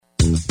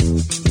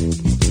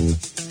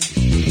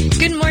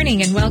Good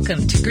morning and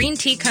welcome to Green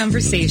Tea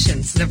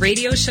Conversations, the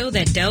radio show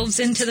that delves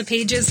into the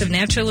pages of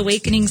Natural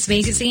Awakenings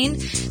magazine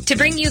to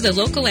bring you the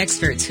local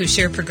experts who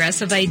share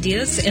progressive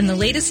ideas and the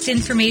latest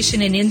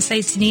information and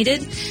insights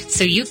needed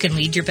so you can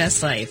lead your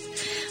best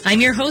life.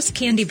 I'm your host,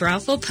 Candy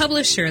Brothel,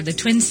 publisher of the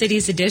Twin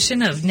Cities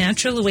edition of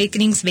Natural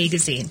Awakenings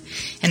magazine,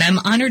 and I'm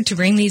honored to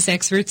bring these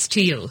experts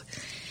to you.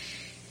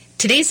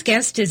 Today's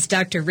guest is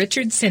Dr.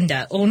 Richard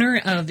Sinda,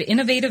 owner of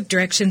Innovative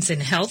Directions in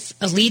Health,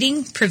 a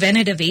leading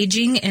preventative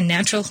aging and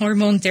natural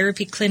hormone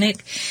therapy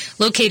clinic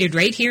located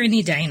right here in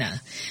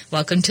Edina.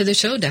 Welcome to the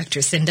show,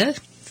 Dr. Sinda.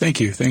 Thank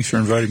you. Thanks for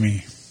inviting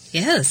me.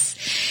 Yes.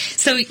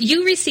 So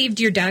you received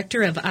your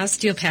Doctor of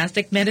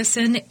Osteopathic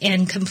Medicine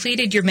and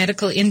completed your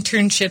medical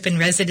internship and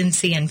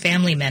residency in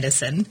family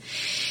medicine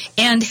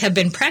and have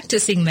been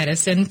practicing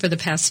medicine for the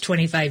past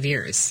 25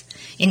 years,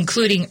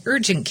 including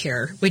urgent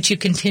care, which you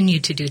continue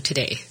to do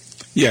today.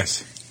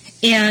 Yes.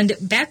 And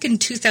back in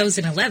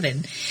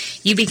 2011,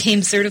 you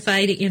became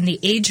certified in the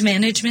age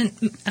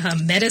management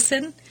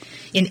medicine,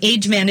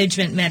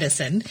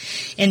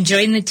 and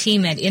joined the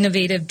team at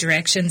Innovative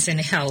Directions in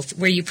Health,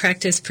 where you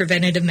practice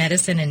preventative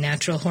medicine and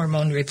natural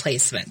hormone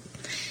replacement.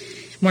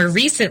 More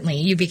recently,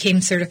 you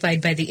became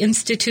certified by the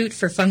Institute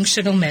for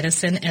Functional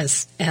Medicine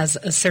as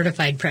a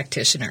certified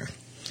practitioner.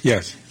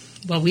 Yes.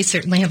 Well, we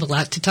certainly have a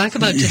lot to talk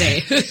about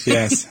today.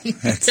 Yes.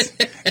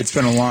 It's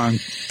been a long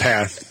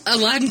path. A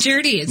long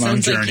journey. It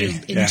sounds like you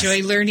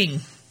enjoy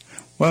learning.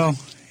 Well,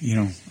 you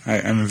know,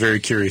 I'm a very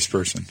curious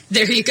person.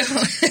 There you go.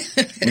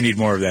 We need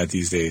more of that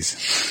these days.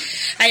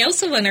 I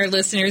also want our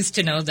listeners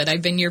to know that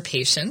I've been your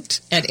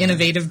patient at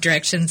Innovative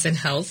Directions in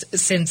Health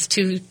since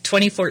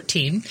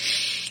 2014,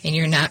 and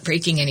you're not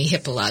breaking any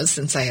HIPAA laws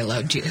since I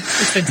allowed you,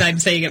 since I'm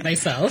saying it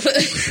myself.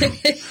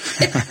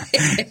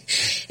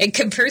 And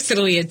can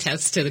personally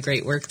attest to the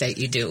great work that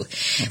you do,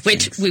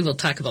 which we will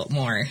talk about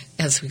more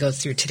as we go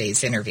through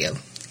today's interview.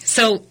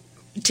 So,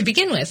 to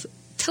begin with,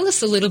 tell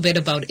us a little bit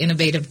about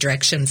Innovative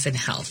Directions in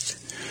Health.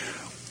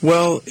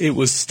 Well, it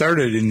was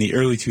started in the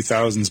early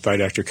 2000s by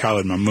Dr.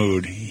 Khalid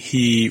Mahmood.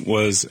 He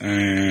was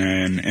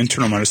an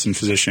internal medicine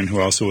physician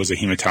who also was a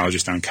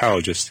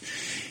hematologist-oncologist.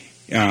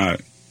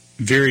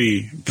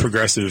 Very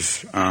progressive,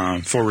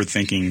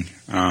 forward-thinking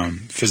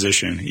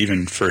physician,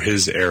 even for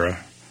his era,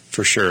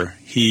 for sure.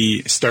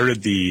 He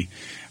started the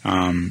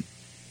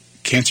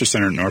Cancer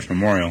Center at North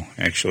Memorial,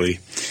 actually,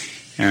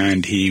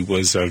 and he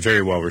was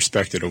very well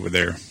respected over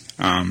there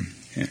at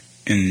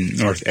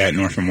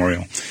North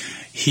Memorial.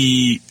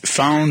 He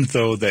found,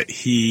 though, that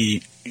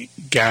he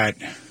got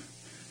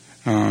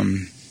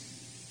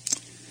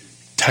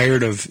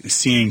tired of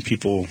seeing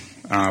people,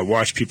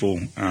 watch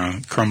people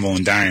crumble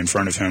and die in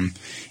front of him,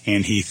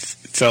 and he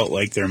felt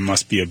like there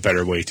must be a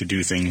better way to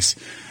do things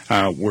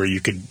where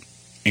you could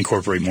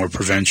incorporate more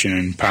prevention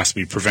and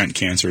possibly prevent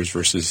cancers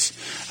versus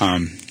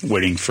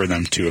waiting for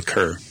them to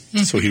occur. Mm-hmm.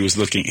 So he was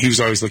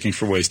always looking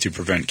for ways to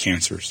prevent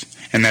cancers,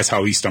 and that's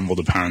how he stumbled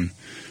upon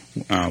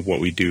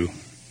what we do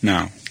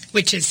now.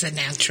 Which is a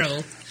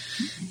natural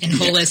and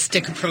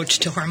holistic approach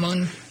to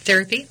hormone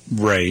therapy?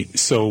 Right.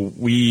 So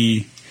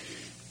we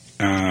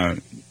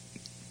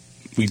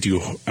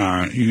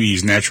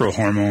use natural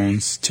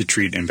hormones to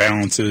treat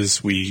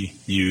imbalances. We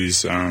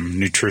use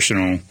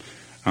nutritional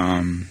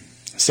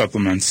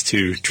supplements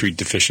to treat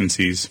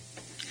deficiencies.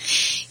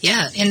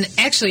 Yeah, and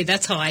actually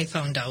that's how I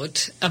found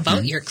out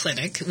about your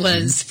clinic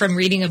was from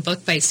reading a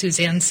book by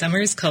Suzanne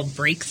Summers called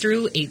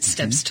Breakthrough, 8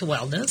 Steps to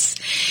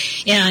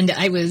Wellness. And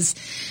I was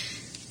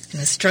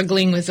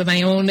struggling with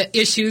my own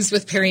issues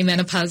with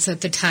peri-menopause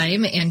at the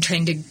time and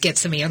trying to get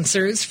some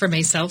answers for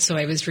myself. So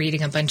I was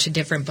reading a bunch of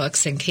different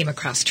books and came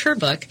across her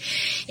book.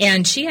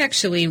 And she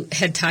actually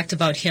had talked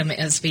about him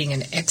as being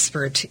an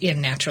expert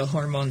in natural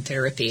hormone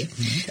therapy.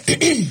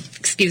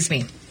 Excuse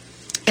me.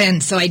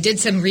 And so I did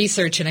some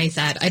research, and I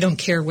thought, I don't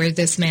care where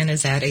this man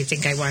is at. I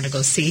think I want to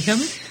go see him.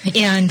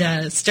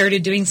 And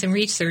started doing some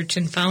research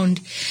and found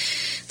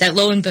that,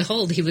 lo and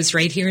behold, he was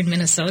right here in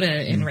Minnesota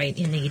and right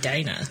in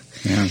Edina.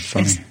 Yeah,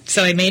 funny.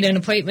 So I made an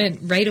appointment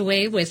right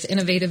away with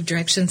Innovative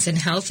Directions in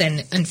Health,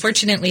 and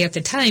unfortunately at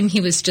the time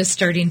he was just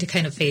starting to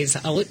kind of phase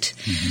out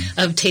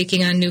of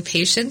taking on new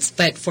patients,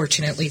 but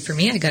fortunately for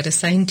me I got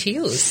assigned to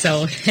you.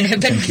 So, and I've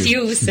been with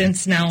you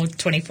since now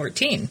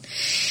 2014.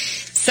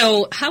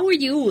 So how were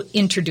you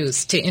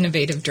introduced to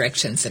Innovative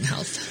Directions in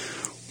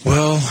Health?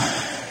 Well,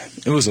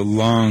 it was a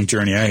long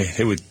journey.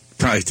 It would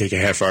probably take a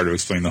half hour to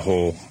explain the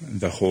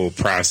whole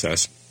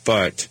process,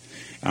 but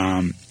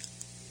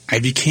I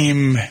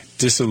became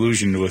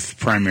disillusioned with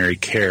primary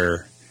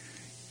care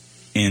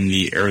in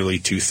the early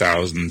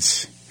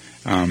 2000s,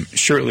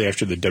 shortly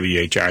after the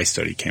WHI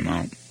study came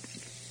out.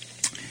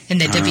 And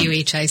the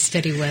WHI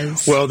study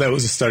was? Well, that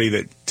was a study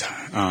that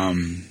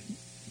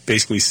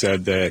basically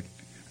said that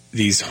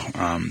these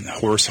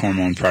horse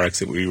hormone products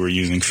that we were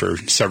using for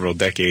several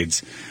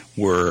decades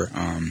were,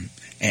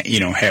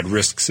 had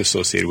risks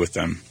associated with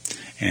them,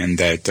 and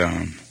that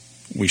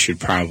we should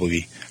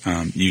probably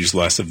use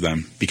less of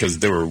them because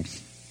there were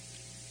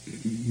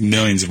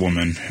millions of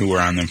women who were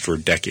on them for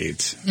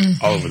decades,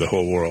 all over the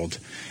whole world.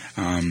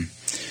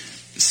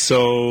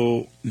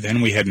 So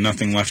then we had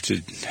nothing left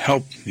to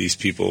help these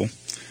people,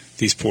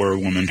 these poor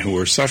women who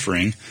were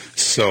suffering.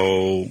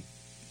 So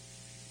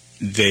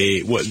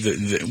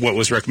what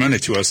was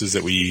recommended to us is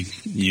that we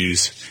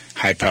use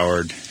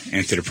high-powered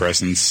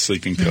antidepressants,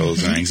 sleeping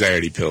pills, and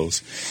anxiety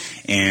pills.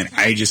 And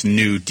I just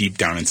knew deep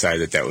down inside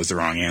that was the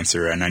wrong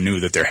answer, and I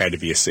knew that there had to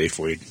be a safe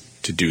way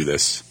to do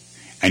this.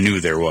 I knew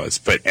there was,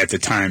 but at the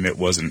time it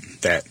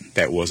wasn't that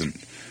wasn't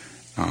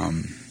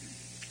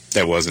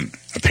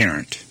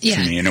apparent to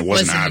me, and it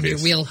wasn't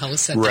obvious. In your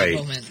wheelhouse at that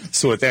moment.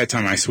 So at that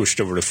time, I switched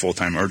over to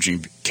full-time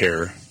urgent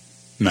care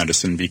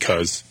medicine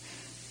because,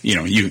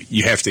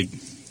 you have to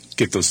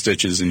get those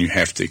stitches, and you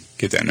have to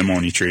get that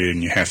pneumonia treated,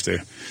 and you have to,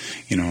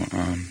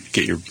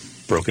 get your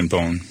broken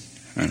bone.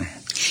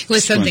 It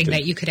was something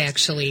that you could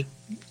actually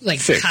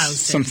fix.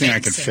 Something I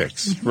could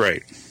fix,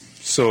 right?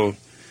 So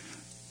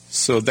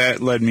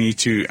that led me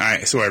to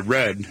I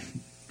read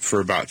for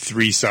about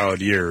 3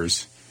 solid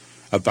years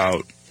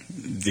about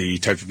the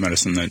type of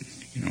medicine that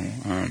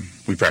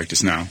we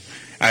practice now.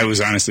 I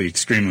was honestly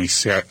extremely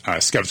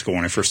skeptical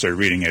when I first started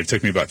reading it. It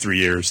took me about 3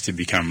 years to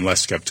become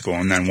less skeptical,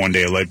 and then one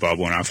day a light bulb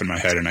went off in my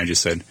head, and I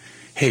just said,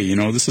 "Hey,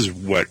 this is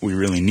what we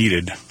really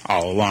needed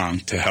all along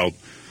to help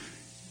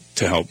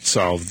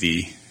solve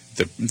the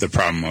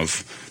problem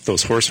of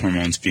those horse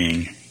hormones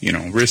being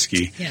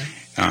risky."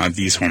 Yeah.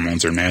 These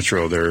hormones are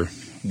natural; they're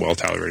well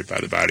tolerated by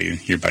the body.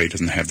 Your body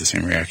doesn't have the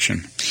same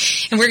reaction.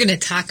 And we're going to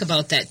talk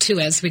about that too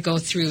as we go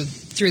through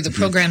the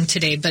program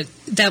today. But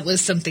that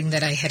was something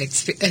that I had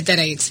that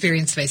I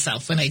experienced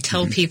myself. When I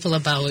tell people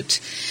about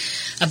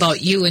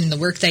you and the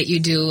work that you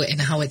do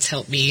and how it's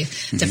helped me,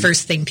 the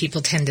first thing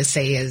people tend to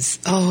say is,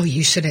 "Oh,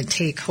 you shouldn't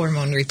take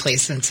hormone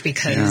replacements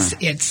because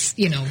it's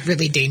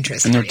really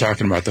dangerous." And they're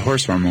talking about the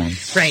horse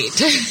hormones, right?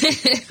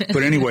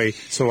 But anyway,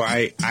 so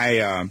I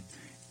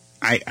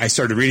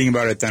started reading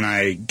about it, then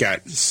I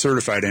got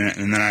certified in it,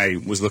 and then I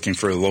was looking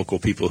for local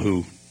people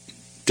who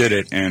did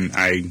it, and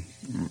I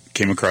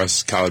came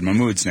across Khalid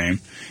Mahmood's name.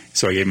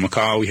 So I gave him a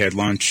call. We had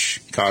lunch,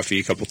 coffee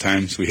a couple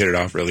times. We hit it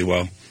off really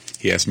well.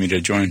 He asked me to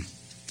join.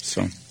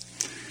 So,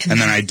 and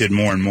then I did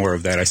more and more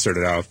of that. I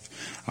started out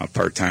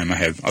part-time. I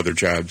have other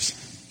jobs,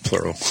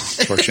 plural,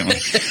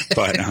 fortunately.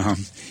 But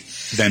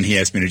then he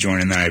asked me to join,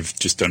 and then I've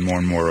just done more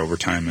and more over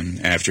time.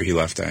 And after he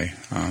left, I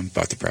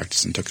bought the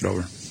practice and took it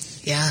over.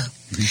 Yeah.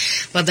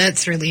 Well,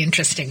 that's really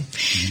interesting.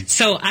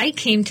 So I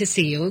came to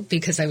see you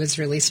because I was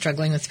really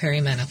struggling with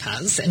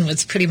peri-menopause and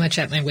was pretty much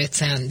at my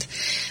wit's end.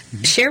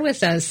 Share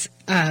with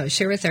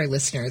our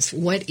listeners,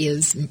 what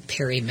is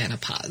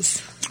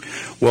peri-menopause?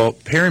 Well,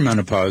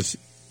 peri-menopause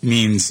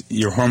means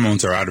your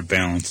hormones are out of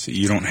balance.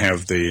 You don't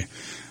have the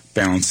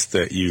balance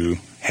that you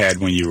had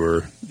when you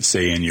were,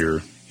 say, in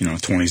your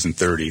 20s and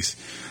 30s.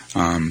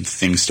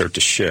 Things start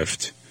to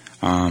shift.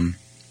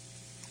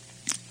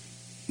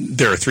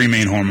 There are 3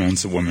 main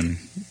hormones that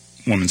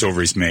women's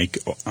ovaries make.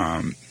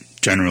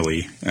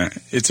 Generally,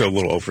 it's a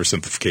little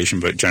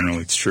oversimplification, but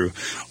generally it's true.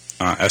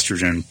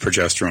 Estrogen,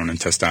 progesterone, and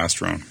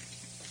testosterone.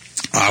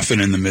 Often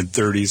in the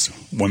mid-30s,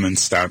 women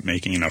stop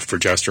making enough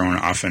progesterone.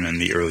 Often in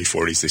the early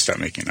 40s, they stop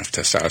making enough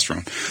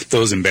testosterone.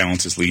 Those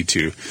imbalances lead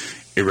to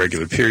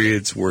irregular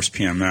periods, worse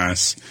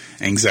PMS,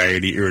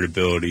 anxiety,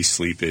 irritability,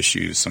 sleep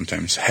issues,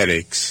 sometimes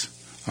headaches,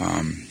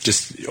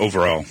 just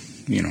overall,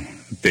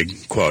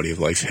 big quality of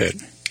life hit.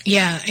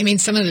 Yeah, I mean,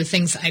 some of the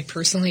things I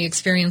personally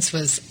experienced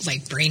was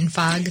like brain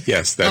fog.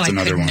 Yes, that's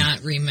another one. I could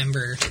not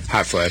remember.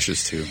 Hot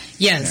flashes, too.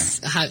 Yes,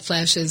 hot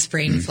flashes,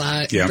 brain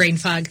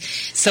fog.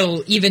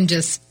 So even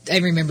I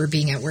remember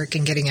being at work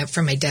and getting up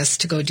from my desk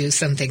to go do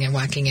something and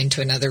walking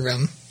into another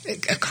room.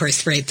 Of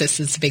course, right, this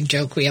is a big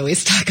joke. We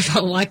always talk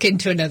about walk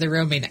into another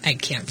room, and I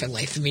can't for the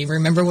life of me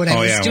remember what I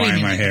was doing. Why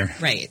am I here?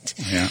 Right.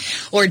 Yeah.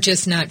 Or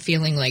just not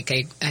feeling like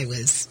I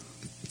was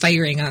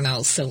firing on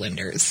all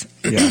cylinders.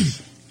 Yeah.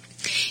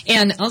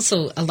 And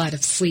also a lot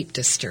of sleep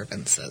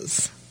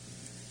disturbances.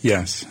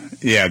 Yes.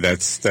 Yeah,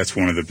 that's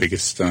one of the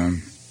biggest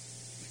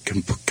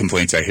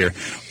complaints I hear.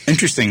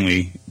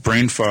 Interestingly,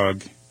 brain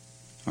fog,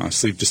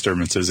 sleep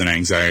disturbances, and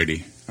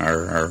anxiety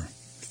are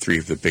 3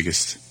 of the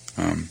biggest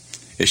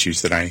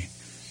issues that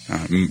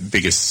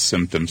biggest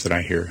symptoms that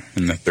I hear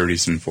in the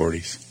 30s and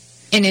 40s.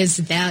 And is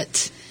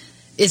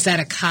that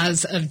a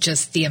cause of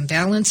just the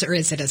imbalance, or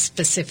is it a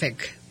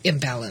specific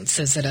imbalance?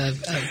 Is it a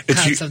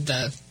cause of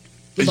the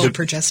low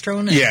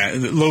progesterone? Yeah,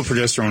 low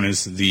progesterone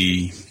is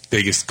the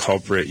biggest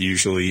culprit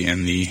usually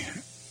in the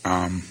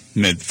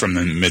from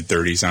the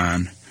mid-30s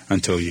on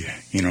until you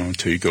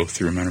go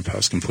through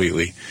menopause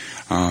completely.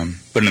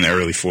 But in the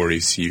early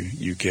 40s,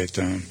 you get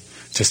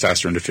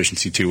testosterone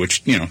deficiency too,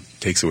 which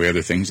takes away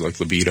other things like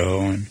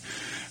libido and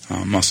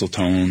muscle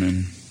tone,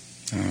 and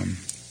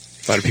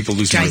a lot of people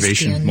lose dry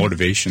motivation. Skin.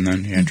 Motivation,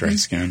 then dry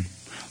skin.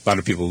 A lot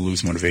of people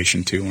lose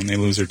motivation, too, when they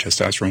lose their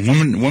testosterone.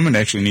 Women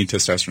actually need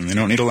testosterone. They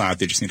don't need a lot.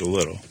 They just need a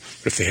little.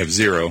 But if they have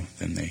 0,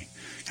 then they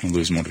can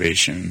lose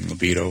motivation,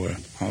 libido,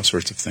 all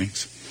sorts of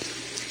things.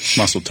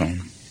 Muscle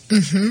tone.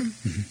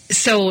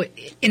 So,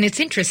 and it's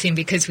interesting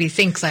because we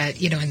think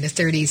that, in the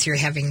 30s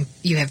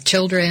you have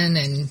children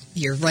and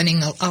you're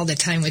running all the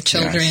time with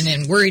children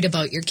and worried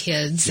about your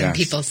kids, and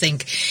people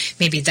think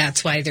maybe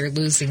that's why they're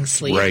losing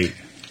sleep. Right.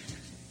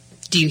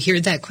 Do you hear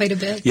that quite a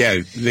bit?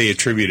 Yeah, they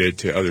attribute it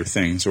to other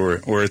things,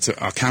 or it's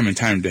a common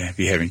time to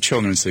be having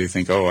children, so you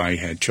think, oh, I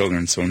had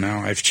children, so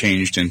now I've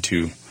changed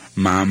into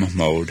mom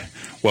mode.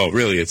 Well,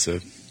 really, it's a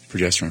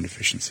progesterone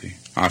deficiency,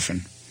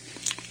 often.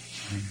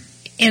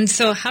 And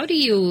so how do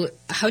you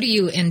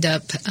end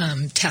up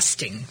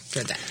testing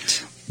for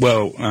that?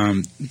 Well,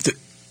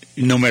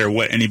 no matter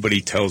what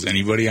anybody tells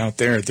anybody out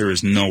there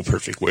is no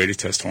perfect way to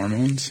test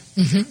hormones.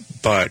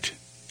 But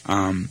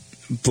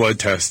blood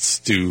tests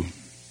do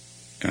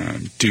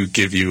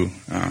give you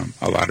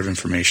a lot of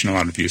information, a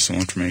lot of useful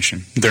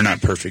information. They're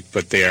not perfect,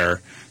 but they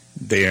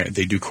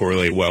do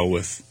correlate well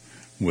with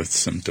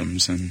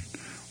symptoms and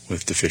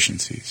with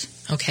deficiencies.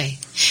 Okay.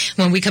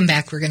 When we come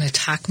back, we're going to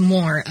talk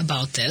more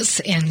about this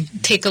and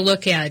take a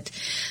look at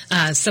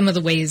some of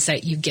the ways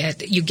that you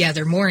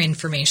gather more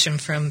information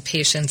from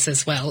patients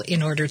as well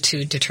in order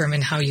to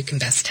determine how you can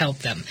best help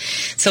them.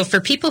 So for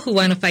people who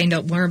want to find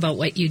out more about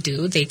what you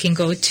do, they can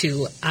go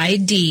to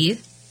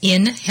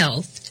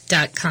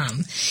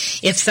idinhealth.com.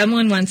 If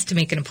someone wants to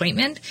make an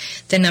appointment,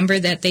 the number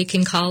that they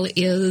can call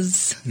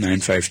is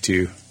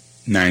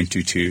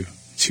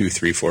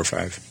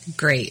 952-922-2345.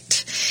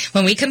 Great.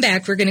 When we come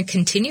back, we're going to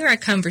continue our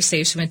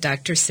conversation with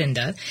Dr.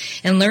 Sinda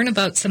and learn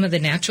about some of the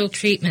natural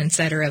treatments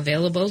that are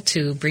available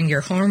to bring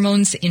your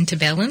hormones into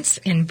balance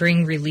and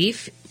bring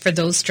relief for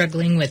those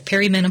struggling with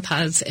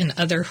peri-menopause and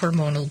other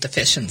hormonal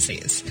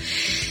deficiencies.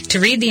 To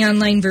read the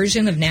online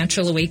version of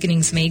Natural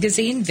Awakenings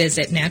magazine,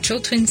 visit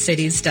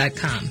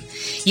naturaltwincities.com.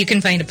 You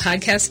can find a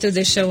podcast of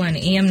this show on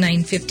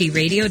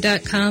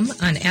am950radio.com,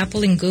 on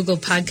Apple and Google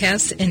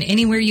Podcasts, and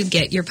anywhere you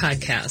get your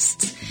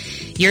podcasts.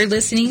 You're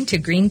listening to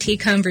Green Tea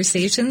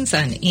Conversations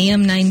on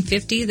AM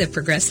 950, the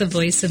progressive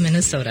voice of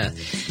Minnesota.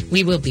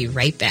 We will be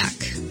right back.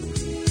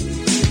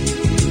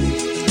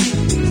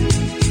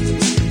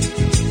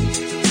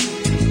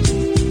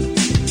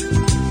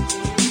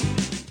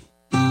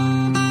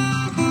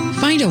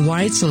 Find a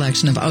wide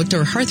selection of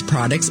outdoor hearth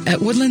products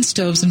at Woodland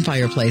Stoves and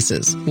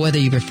Fireplaces. Whether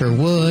you prefer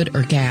wood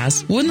or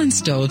gas, Woodland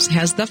Stoves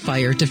has the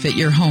fire to fit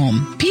your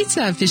home.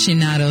 Pizza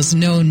aficionados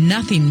know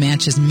nothing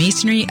matches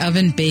masonry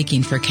oven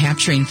baking for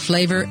capturing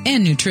flavor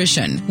and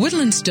nutrition.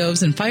 Woodland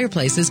Stoves and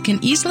Fireplaces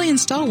can easily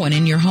install one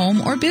in your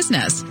home or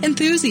business.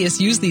 Enthusiasts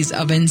use these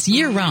ovens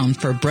year-round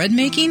for bread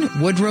making,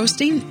 wood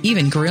roasting,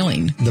 even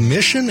grilling. The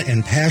mission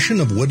and passion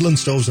of Woodland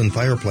Stoves and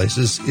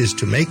Fireplaces is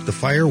to make the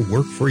fire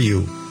work for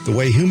you. The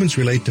way humans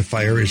relate to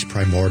fire is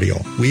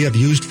primordial. We have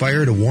used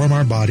fire to warm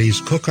our bodies,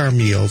 cook our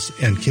meals,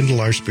 and kindle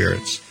our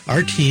spirits.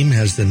 Our team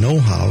has the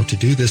know-how to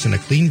do this in a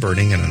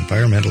clean-burning and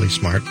environmentally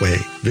smart way.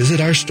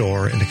 Visit our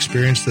store and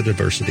experience the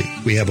diversity.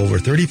 We have over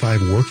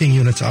 35 working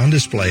units on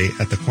display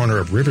at the corner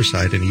of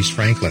Riverside and East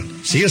Franklin.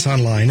 See us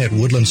online at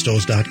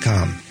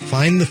woodlandstoves.com.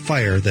 Find the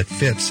fire that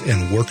fits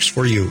and works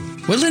for you.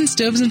 Woodland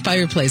Stoves and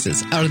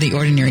Fireplaces, out of the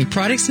ordinary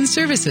products and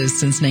services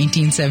since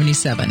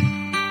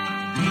 1977.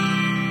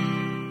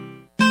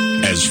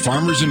 As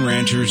farmers and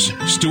ranchers,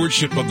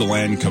 stewardship of the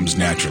land comes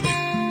naturally.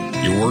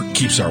 Your work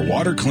keeps our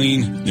water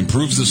clean,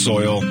 improves the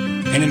soil,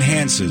 and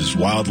enhances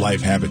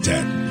wildlife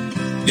habitat.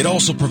 It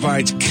also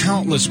provides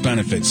countless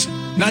benefits,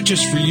 not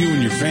just for you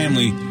and your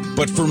family,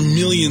 but for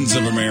millions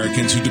of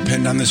Americans who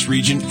depend on this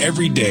region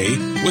every day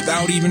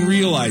without even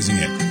realizing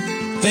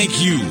it.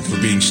 Thank you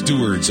for being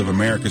stewards of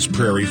America's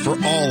prairie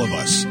for all of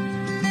us.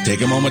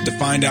 Take a moment to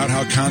find out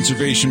how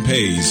conservation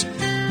pays.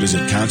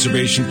 Visit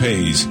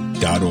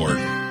conservationpays.org.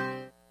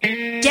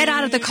 Get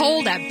out of the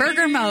cold at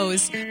Burger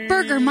Mo's.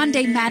 Burger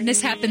Monday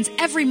Madness happens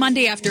every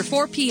Monday after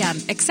 4 p.m.,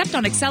 except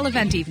on Excel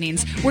event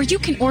evenings, where you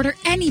can order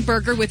any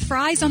burger with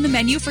fries on the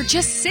menu for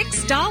just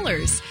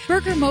 $6.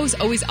 Burger Mo's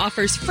always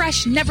offers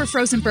fresh,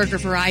 never-frozen burger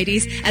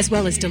varieties, as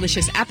well as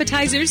delicious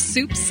appetizers,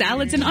 soups,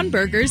 salads, and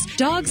unburgers,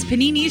 dogs,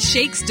 paninis,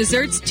 shakes,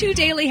 desserts, 2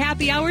 daily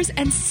happy hours,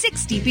 and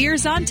 60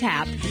 beers on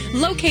tap.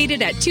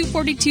 Located at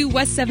 242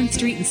 West 7th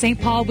Street in St.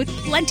 Paul with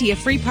plenty of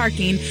free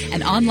parking,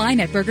 and online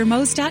at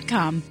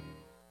burgermos.com.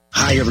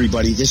 Hi,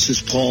 everybody. This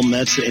is Paul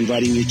Metz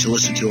inviting you to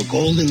listen to a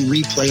golden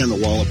replay on the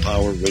Wall of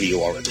Power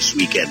radio hour this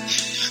weekend.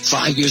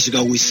 5 years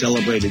ago, we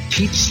celebrated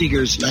Pete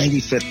Seeger's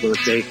 95th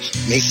birthday.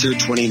 May 3rd,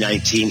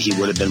 2019, he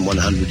would have been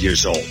 100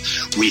 years old.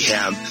 We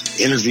have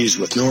interviews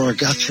with Nora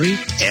Guthrie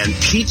and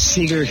Pete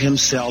Seeger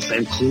himself,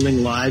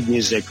 including live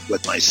music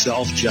with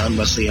myself, John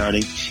Wesley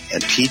Harding,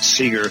 and Pete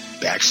Seeger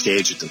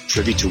backstage at the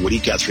tribute to Woody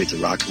Guthrie at the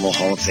Rock and Roll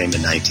Hall of Fame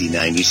in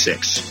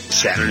 1996.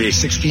 Saturday,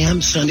 6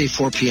 p.m., Sunday,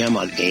 4 p.m.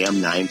 on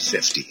AM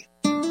 950.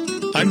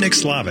 I'm Nick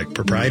Slavic,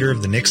 proprietor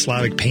of the Nick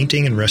Slavic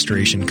Painting and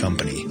Restoration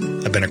Company.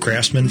 I've been a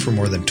craftsman for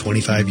more than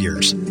 25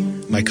 years.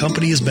 My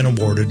company has been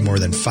awarded more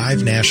than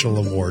 5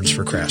 national awards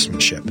for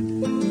craftsmanship.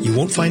 You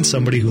won't find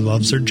somebody who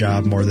loves their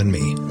job more than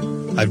me.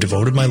 I've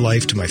devoted my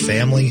life to my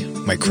family,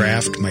 my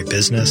craft, my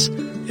business,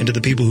 and to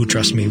the people who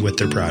trust me with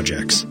their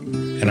projects.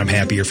 And I'm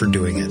happier for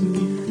doing it.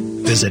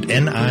 Visit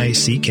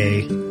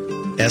NICK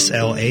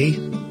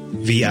SLAVIK.com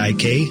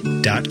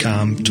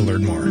to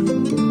learn more.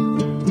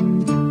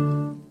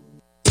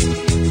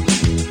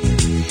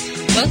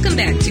 Welcome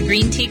back to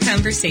Green Tea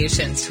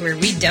Conversations, where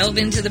we delve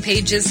into the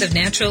pages of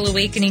Natural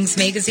Awakenings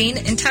magazine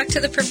and talk to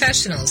the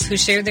professionals who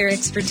share their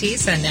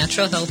expertise on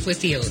natural health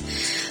with you.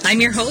 I'm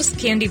your host,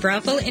 Candy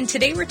Broppel, and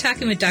today we're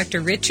talking with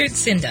Dr. Richard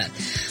Sinda,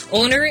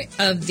 owner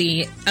of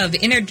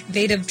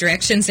Innovative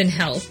Directions in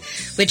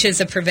Health, which is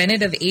a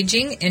preventative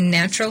aging and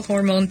natural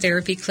hormone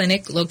therapy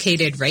clinic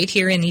located right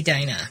here in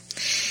Edina.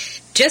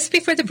 Just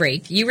before the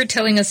break, you were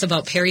telling us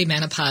about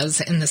peri-menopause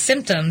and the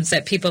symptoms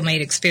that people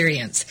might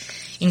experience,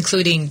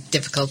 including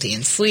difficulty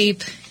in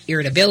sleep,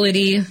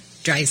 irritability,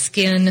 dry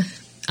skin,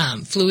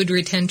 fluid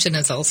retention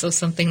is also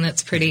something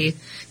that's pretty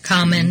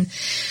common,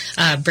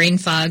 brain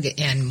fog,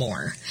 and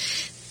more.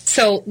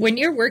 So when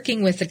you're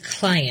working with a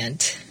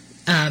client,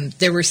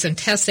 there were some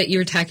tests that you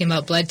were talking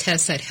about, blood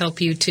tests that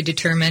help you to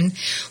determine.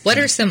 What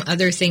are some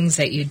other things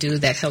that you do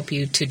that help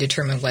you to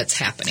determine what's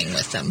happening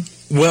with them?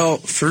 Well,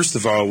 first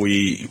of all,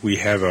 we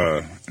have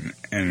a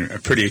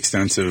pretty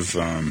extensive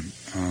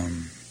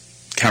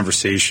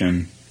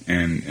conversation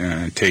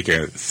and take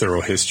a thorough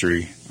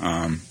history,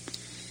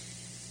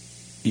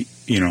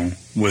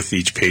 with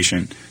each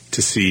patient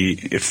to see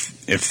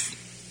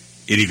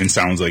if it even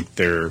sounds like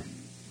they're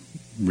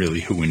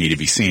really who we need to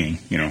be seeing.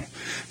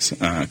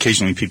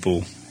 Occasionally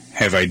people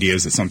have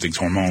ideas that something's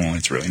hormonal and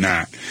it's really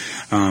not.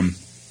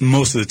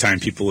 Most of the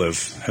time people have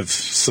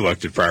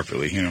selected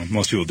properly.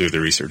 Most people do their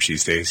research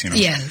these days.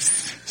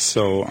 Yes.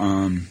 So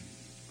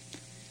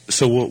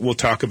we'll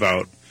talk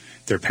about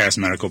their past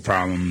medical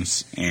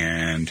problems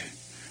and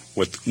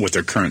what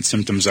their current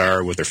symptoms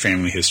are, what their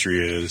family history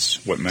is,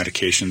 what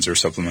medications or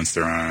supplements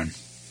they're on,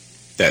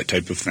 that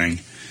type of thing.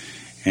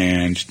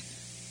 And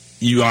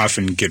you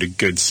often get a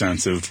good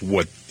sense of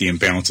what the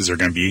imbalances are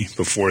going to be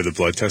before the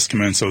blood tests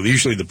come in. So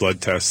usually the blood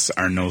tests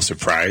are no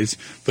surprise,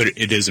 but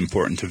it is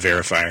important to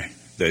verify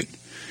that,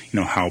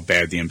 how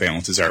bad the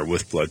imbalances are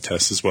with blood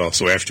tests as well.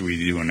 So after we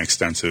do an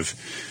extensive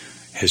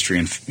history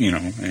and,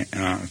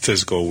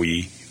 physical,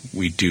 we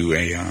do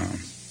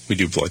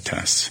blood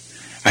tests.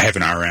 I have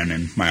an RN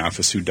in my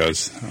office who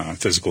does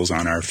physicals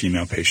on our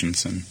female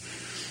patients, and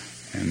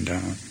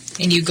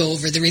you go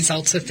over the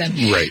results with them.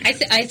 Right.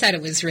 I thought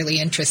it was really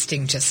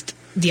interesting, just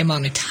the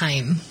amount of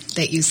time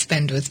that you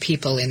spend with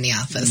people in the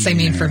office. I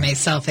mean, for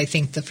myself, I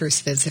think the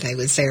first visit I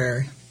was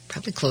there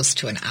probably close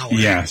to an hour.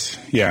 Yes,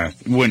 yeah.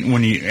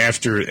 When you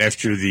after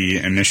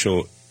the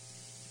initial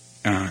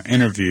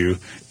interview,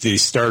 the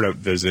startup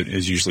visit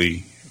is usually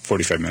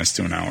 45 minutes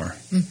to an hour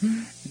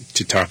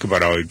to talk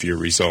about all of your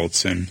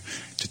results and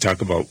to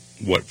talk about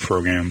what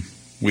program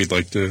we'd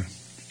like to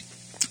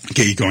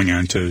get you going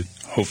on to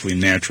hopefully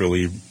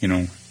naturally,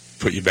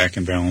 put you back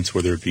in balance,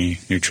 whether it be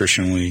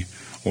nutritionally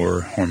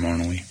or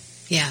hormonally.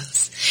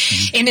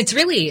 Yes. And it's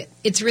really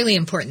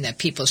important that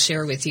people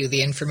share with you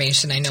the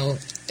information. I know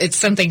it's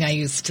something I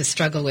used to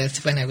struggle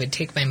with when I would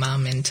take my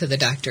mom into the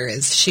doctor,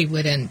 is she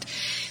would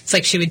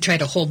try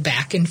to hold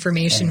back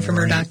information from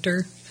her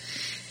doctor.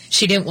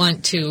 She didn't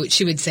want to,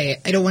 she would say,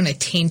 I don't want to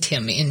taint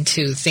him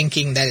into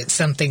thinking that it's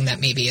something that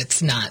maybe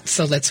it's not.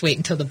 So let's wait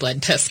until the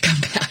blood tests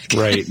come back.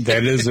 Right.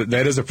 That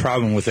is a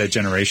problem with that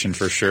generation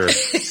for sure.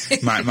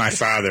 My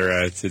father,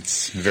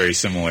 it's very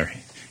similar.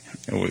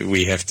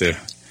 We have to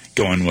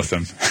go in with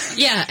them.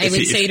 Yeah, I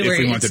would say to her, if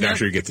we want the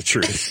doctor to get the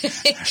truth.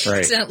 Right.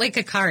 It's not like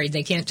a card.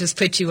 They can't just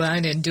put you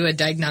on and do a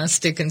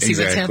diagnostic and see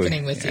what's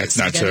happening with you. It's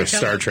not so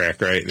Star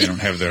Trek, right? They don't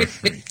have the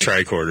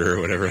tricorder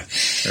or whatever.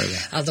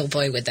 Although,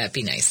 boy, would that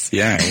be nice.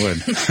 Yeah, it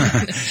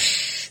would.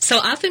 So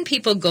often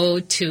people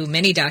go to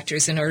many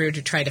doctors in order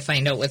to try to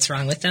find out what's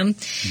wrong with them.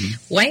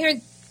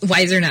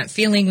 Why they're not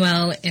feeling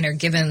well, and are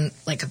given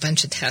like a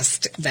bunch of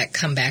tests that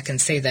come back and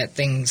say that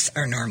things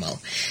are normal.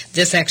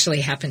 This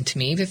actually happened to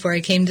me before I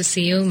came to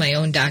see you. My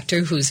own doctor,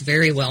 who's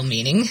very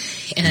well-meaning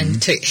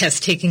and has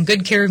taken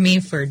good care of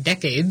me for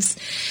decades,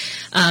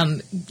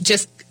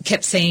 just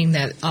kept saying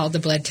that all the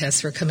blood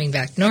tests were coming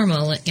back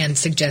normal and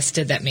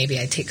suggested that maybe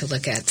I take a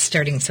look at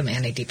starting some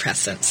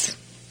antidepressants.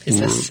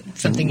 Is this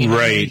something you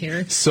normally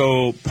hear?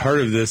 So part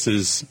of this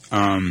is...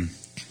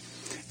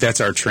 that's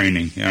our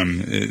training.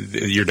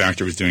 Your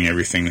doctor was doing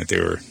everything that they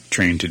were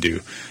trained to do.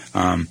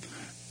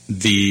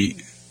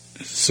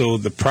 So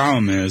the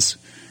problem is,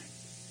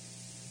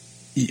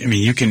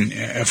 you can,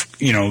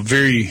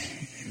 very,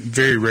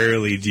 very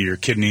rarely do your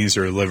kidneys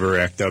or liver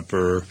act up,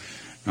 or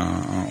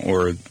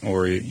your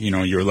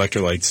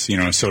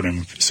electrolytes,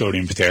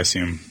 sodium,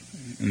 potassium,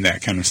 and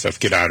that kind of stuff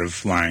get out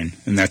of line,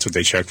 and that's what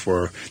they check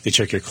for. They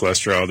check your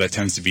cholesterol. That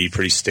tends to be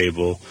pretty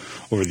stable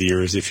over the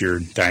years if your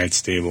diet's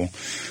stable.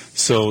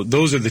 So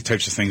those are the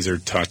types of things they're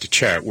taught to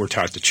check. We're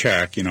taught to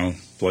check,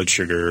 blood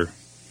sugar,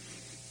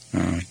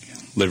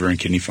 liver and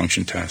kidney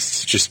function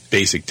tests, just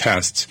basic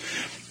tests.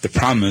 The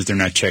problem is they're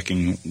not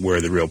checking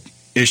where the real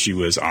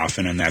issue is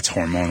often, and that's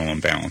hormonal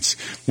imbalance.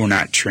 We're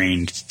not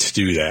trained to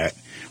do that.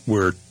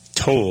 We're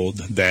told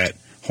that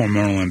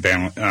hormone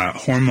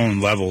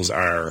levels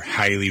are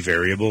highly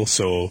variable,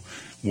 so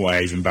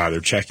why even bother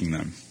checking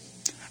them?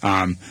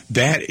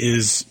 That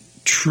is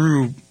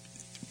true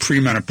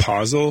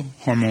premenopausal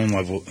hormone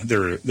level,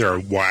 there are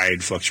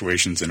wide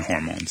fluctuations in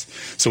hormones.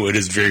 So it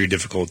is very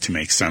difficult to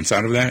make sense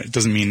out of that. It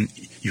doesn't mean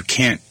you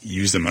can't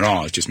use them at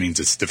all. It just means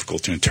it's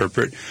difficult to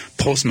interpret.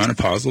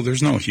 Postmenopausal,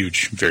 there's no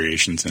huge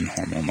variations in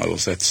hormone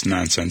levels. That's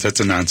nonsense. That's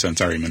a nonsense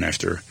argument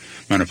after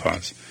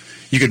menopause.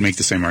 You could make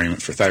the same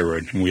argument for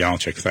thyroid, and we all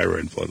check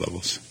thyroid blood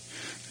levels.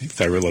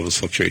 Thyroid levels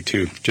fluctuate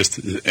too, just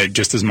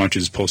as much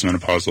as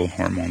postmenopausal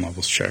hormone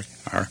levels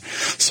are.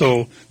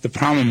 So the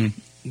problem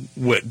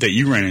that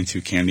you ran into,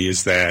 Candy,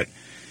 is that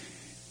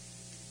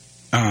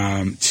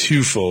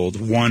twofold.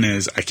 One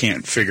is I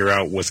can't figure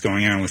out what's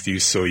going on with you,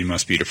 so you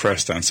must be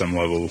depressed on some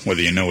level,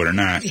 whether you know it or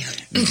not. Yeah.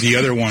 The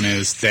other one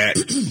is that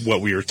what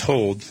we were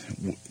told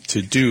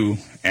to do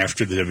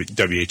after the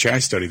WHI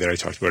study that I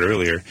talked about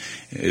earlier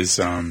is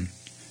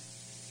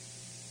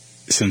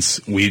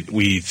since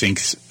we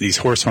think these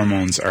horse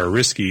hormones are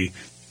risky,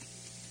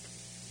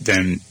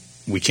 then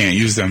we can't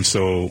use them,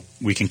 so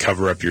we can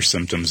cover up your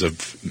symptoms of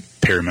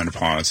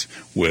perimenopause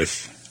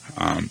with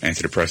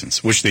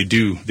antidepressants, which they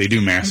do. They do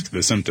mask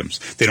the symptoms.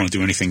 They don't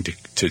do anything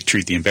to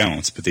treat the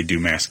imbalance, but they do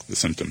mask the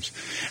symptoms.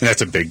 And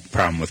that's a big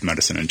problem with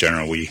medicine in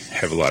general. We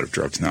have a lot of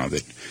drugs now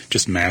that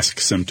just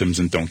mask symptoms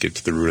and don't get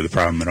to the root of the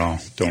problem at all,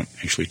 don't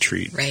actually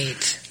treat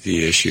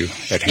the issue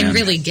at hand. And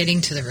really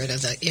getting to the root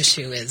of the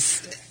issue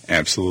is...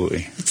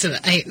 Absolutely. So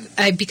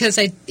because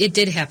it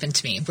did happen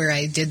to me where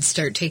I did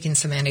start taking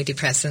some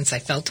antidepressants. I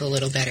felt a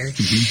little better,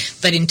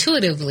 but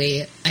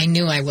intuitively I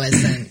knew I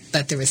wasn't.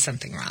 That there was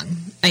something wrong.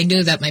 I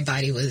knew that my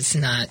body was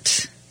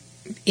not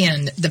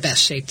in the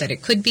best shape that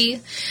it could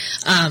be,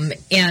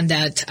 and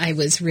that I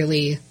was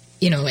really,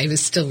 I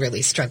was still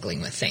really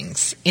struggling with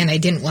things, and I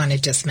didn't want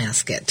to just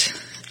mask it.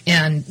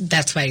 And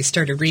that's why I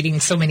started reading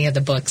so many of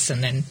the books,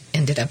 and then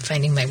ended up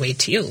finding my way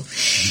to you.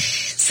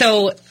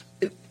 So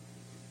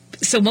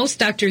most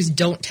doctors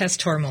don't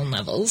test hormone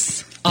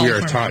levels. We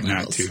are taught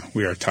not to.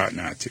 We are taught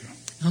not to.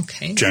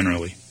 Okay.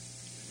 Generally.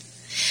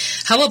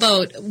 How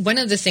about one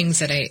of the things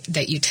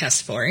that you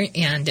test for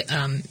and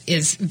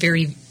is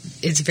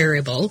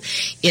variable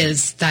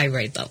is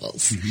thyroid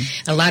levels.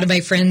 A lot of my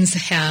friends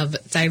have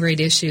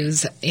thyroid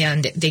issues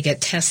and they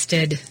get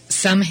tested.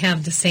 Some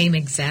have the same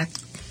exact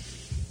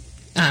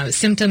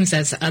symptoms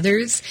as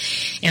others,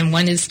 and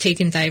one is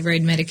taking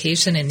thyroid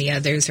medication and the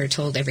others are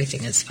told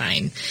everything is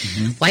fine.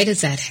 Why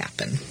does that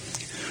happen?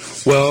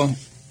 Well,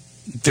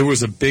 there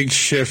was a big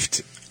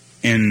shift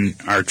in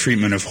our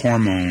treatment of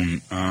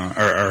hormone,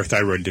 our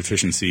thyroid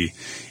deficiency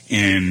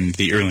in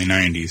the early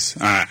 90s.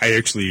 I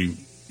actually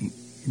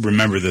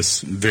remember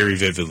this very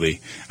vividly.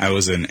 I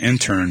was an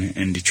intern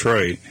in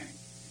Detroit,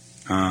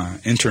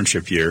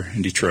 internship year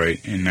in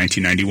Detroit in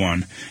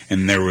 1991,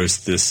 and there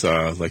was this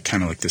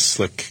kind of like this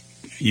slick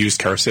used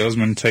car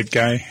salesman type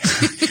guy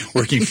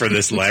working for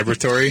this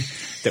laboratory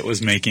that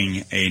was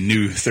making a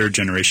new third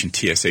generation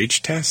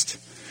TSH test.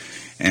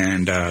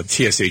 And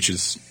TSH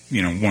is,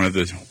 one of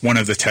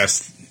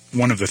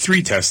the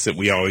three tests that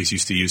we always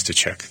used to use to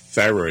check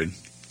thyroid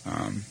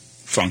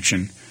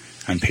function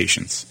on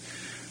patients.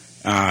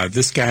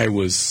 This guy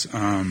was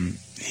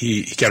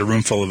he got a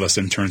room full of us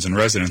interns and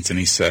residents, and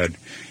he said,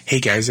 "Hey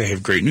guys, I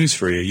have great news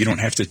for you. You don't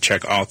have to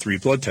check all three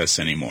blood tests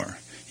anymore.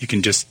 You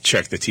can just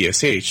check the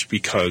TSH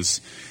because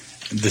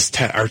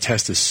our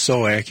test is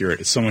so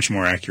accurate. It's so much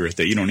more accurate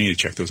that you don't need to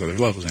check those other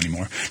levels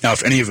anymore." Now,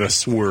 if any of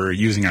us were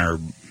using our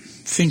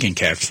thinking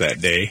caps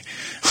that day,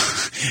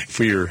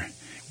 we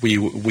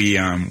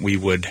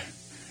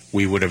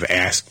would have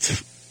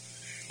asked,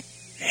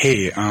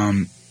 "Hey,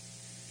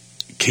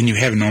 can you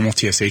have normal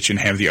TSH and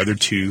have the other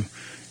two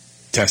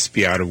tests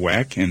be out of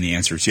whack?" And the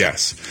answer is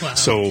yes. Wow.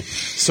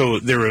 So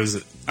there was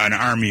an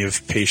army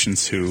of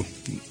patients who.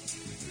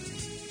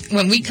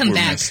 When we come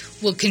back,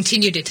 we'll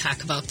continue to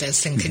talk about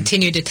this and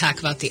continue to talk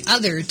about the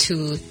other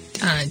two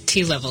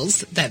T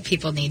levels that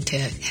people need to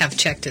have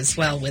checked as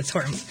well with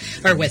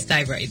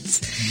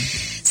thyroids.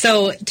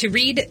 So to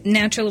read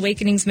Natural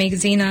Awakenings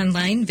magazine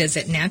online,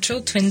 visit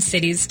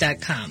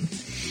naturaltwincities.com.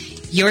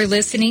 You're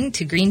listening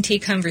to Green Tea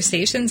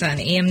Conversations on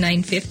AM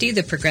 950,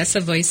 the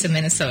Progressive Voice of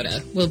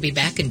Minnesota. We'll be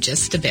back in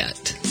just a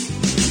bit.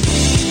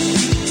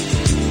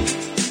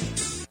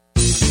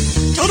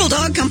 Total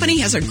Dog Company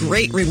has a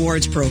great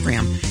rewards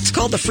program. It's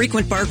called the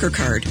Frequent Barker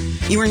Card.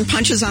 You earn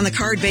punches on the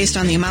card based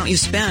on the amount you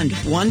spend.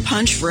 One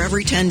punch for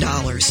every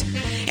 $10.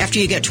 After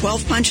you get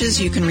 12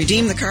 punches, you can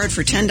redeem the card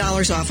for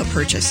 $10 off a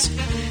purchase.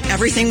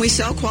 Everything we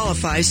sell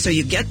qualifies, so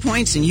you get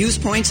points and use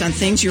points on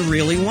things you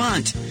really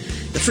want.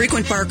 The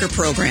Frequent Barker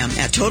Program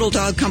at Total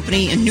Dog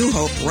Company in New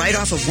Hope, right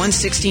off of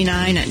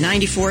 169 at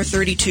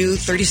 9432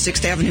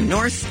 36th Avenue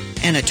North,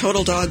 and at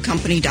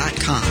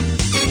TotalDogCompany.com.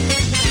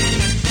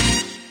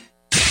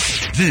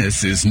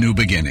 This is New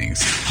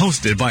Beginnings,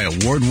 hosted by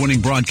award-winning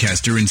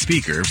broadcaster and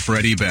speaker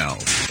Freddie Bell.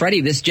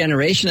 Freddie, this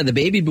generation of the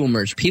baby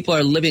boomers, people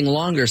are living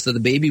longer, so the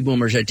baby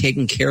boomers are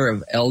taking care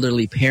of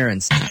elderly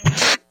parents.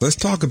 Let's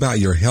talk about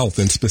your health,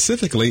 and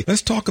specifically,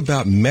 let's talk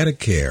about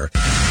Medicare.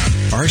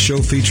 Our show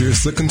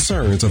features the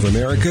concerns of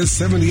America's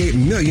 78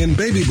 million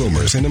baby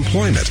boomers in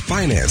employment,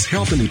 finance,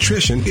 health and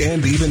nutrition,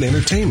 and even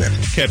entertainment.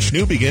 Catch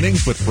New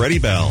Beginnings with Freddie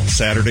Bell,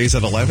 Saturdays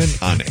at 11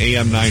 on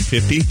AM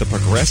 950, the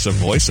progressive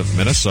voice of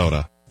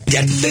Minnesota.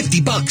 Get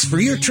 $50 for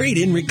your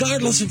trade-in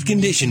regardless of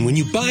condition when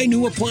you buy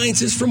new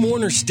appliances from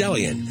Warner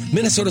Stellian.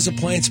 Minnesota's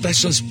appliance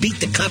specialists beat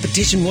the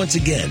competition once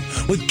again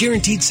with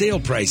guaranteed sale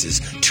prices,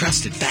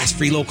 trusted fast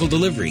free local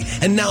delivery,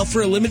 and now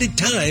for a limited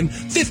time,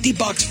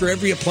 $50 for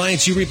every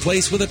appliance you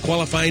replace with a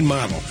qualifying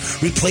model.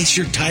 Replace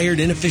your tired,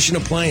 inefficient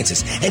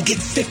appliances and get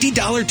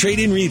 $50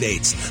 trade-in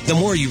rebates. The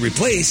more you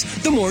replace,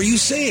 the more you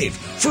save.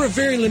 For a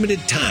very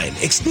limited time,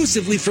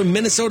 exclusively from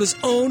Minnesota's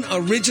own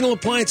original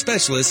appliance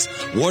specialists,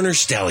 Warner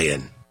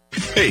Stellian.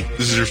 Hey,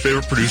 this is your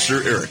favorite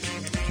producer, Eric.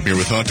 I'm here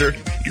with Hunter,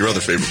 your other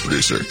favorite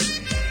producer.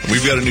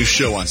 We've got a new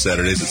show on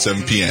Saturdays at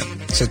 7 p.m.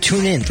 So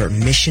tune in for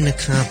Mission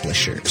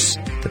Accomplishers,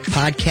 the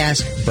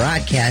podcast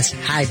broadcast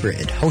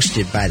hybrid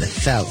hosted by the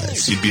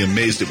fellas. You'd be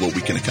amazed at what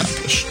we can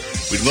accomplish.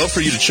 We'd love for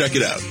you to check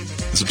it out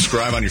and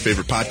subscribe on your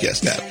favorite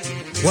podcast app.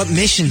 What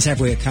missions have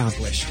we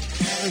accomplished?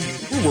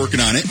 We're working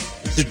on it.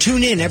 So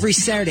tune in every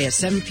Saturday at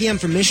 7 p.m.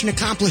 for Mission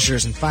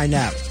Accomplishers and find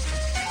out.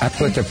 I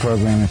put the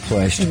program in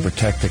place to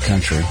protect the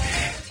country.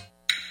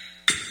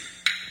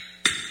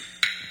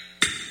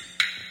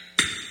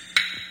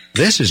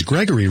 This is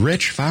Gregory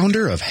Rich,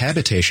 founder of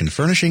Habitation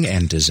Furnishing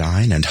and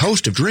Design and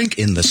host of Drink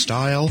in the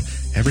Style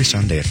every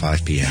Sunday at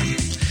 5 p.m.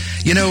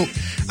 You know,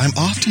 I'm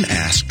often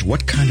asked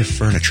what kind of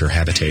furniture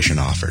Habitation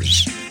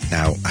offers.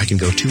 Now, I can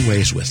go two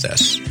ways with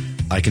this.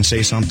 I can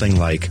say something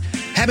like,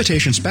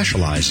 Habitation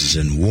specializes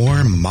in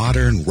warm,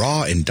 modern,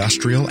 raw,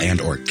 industrial,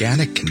 and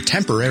organic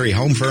contemporary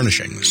home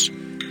furnishings.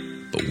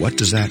 But what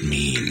does that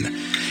mean?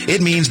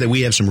 It means that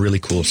we have some really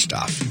cool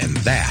stuff, and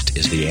that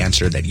is the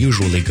answer that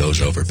usually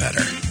goes over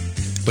better.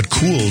 But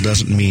cool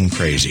doesn't mean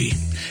crazy.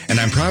 And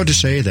I'm proud to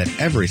say that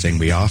everything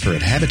we offer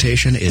at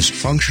Habitation is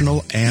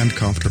functional and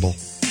comfortable.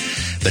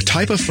 The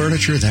type of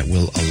furniture that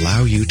will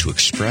allow you to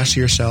express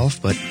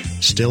yourself, but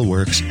still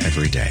works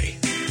every day.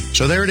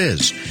 So there it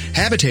is.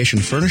 Habitation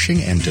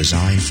Furnishing and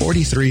Design,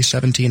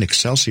 4317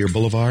 Excelsior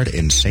Boulevard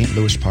in St.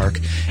 Louis Park.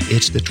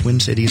 It's the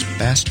Twin Cities'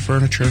 best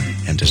furniture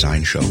and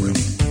design showroom.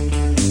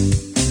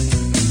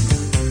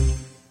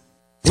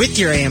 With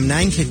your AM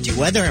 950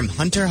 weather, I'm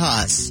Hunter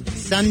Haas.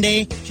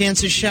 Sunday,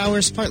 chance of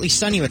showers, partly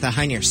sunny with a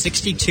high near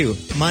 62.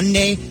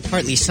 Monday,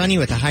 partly sunny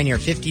with a high near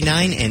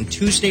 59. And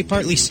Tuesday,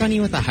 partly sunny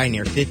with a high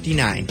near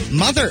 59.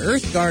 Mother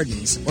Earth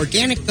Gardens,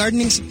 organic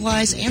gardening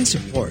supplies and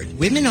support.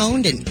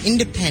 Women-owned and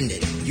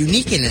independent.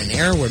 Unique in an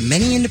era where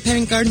many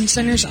independent garden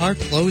centers are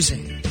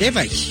closing. They have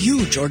a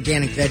huge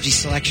organic veggie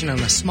selection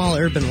on a small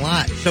urban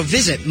lot. So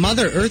visit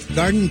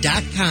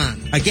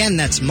MotherEarthGarden.com. Again,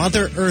 that's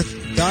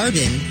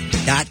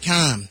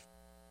MotherEarthGarden.com.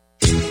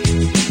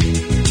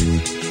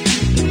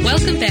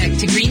 Welcome back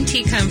to Green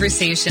Tea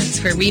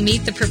Conversations, where we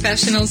meet the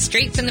professionals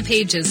straight from the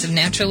pages of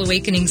Natural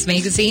Awakenings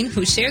magazine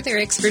who share their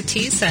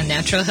expertise on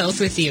natural health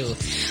with you.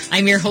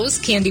 I'm your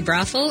host, Candy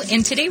Brothel,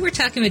 and today we're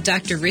talking with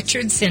Dr.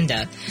 Richard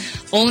Sinda,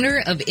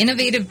 owner of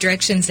Innovative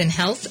Directions in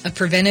Health, a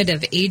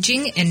preventative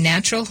aging and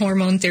natural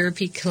hormone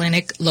therapy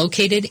clinic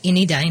located in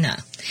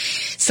Edina.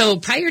 So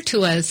prior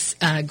to us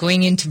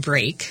going into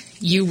break,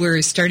 you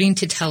were starting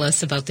to tell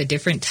us about the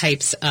different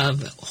types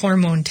of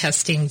hormone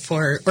testing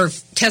for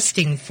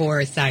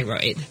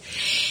thyroid.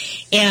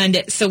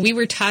 And so we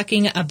were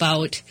talking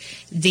about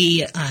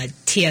the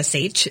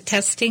TSH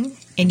testing,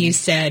 and you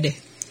said...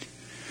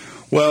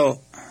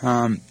 Well,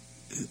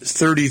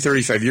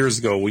 35 years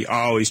ago, we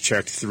always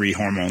checked 3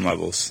 hormone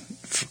levels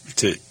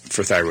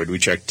for thyroid. We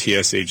checked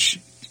TSH,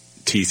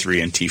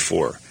 T3, and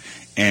T4.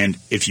 And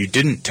if you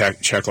didn't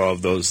check all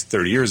of those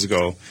 30 years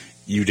ago,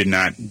 you did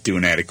not do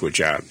an adequate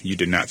job. You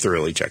did not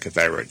thoroughly check a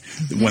thyroid.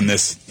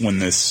 Mm-hmm. When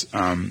this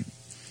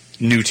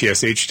new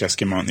TSH test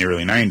came out in the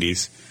early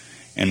 90s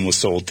and was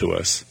sold to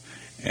us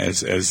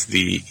as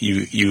the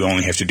you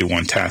only have to do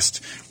one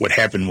test, what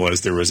happened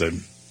was there was a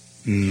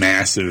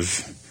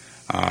massive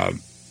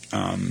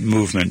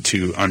movement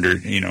to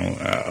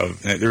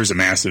there was a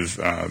massive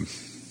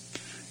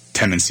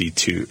tendency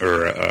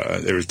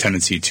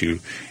to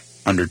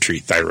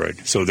undertreat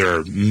thyroid. So there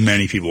are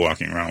many people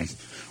walking around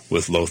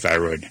with low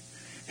thyroid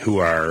who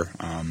are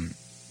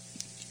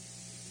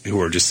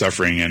just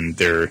suffering, and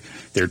they're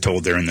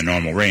told they're in the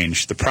normal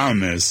range. The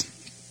problem is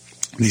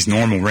these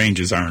normal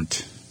ranges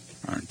aren't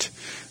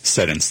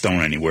set in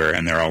stone anywhere,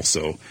 and they're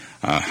also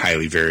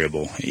highly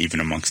variable, even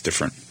amongst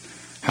different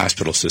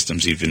hospital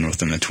systems, even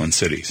within the Twin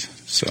Cities.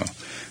 So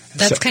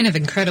that's kind of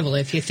incredible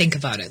if you think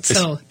about it.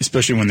 So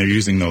especially when they're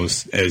using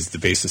those as the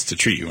basis to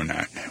treat you or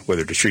not,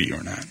 whether to treat you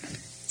or not.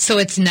 So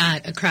it's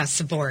not across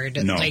the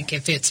board. No. Like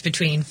if it's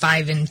between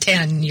 5 and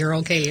 10, you're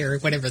okay, or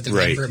whatever the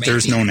number may be.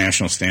 There's no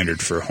national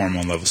standard for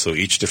hormone levels, so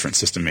each different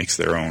system makes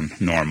their own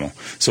normal.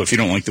 So if you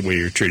don't like the way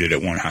you're treated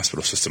at one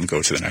hospital system, go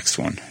to the next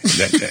one.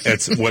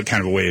 That's what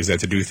kind of a way is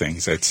that to do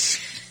things? That's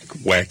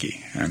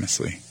wacky,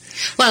 honestly.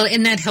 Well,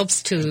 and that help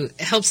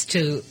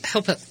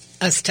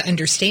us to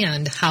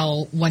understand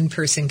how one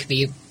person can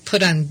be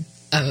put on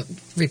a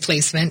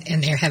replacement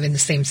and they're having the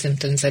same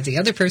symptoms as the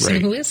other person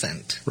who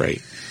isn't.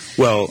 Right.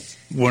 Well,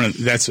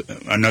 that's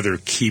another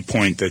key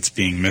point that's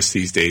being missed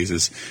these days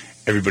is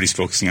everybody's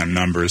focusing on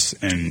numbers,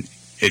 and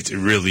it's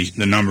really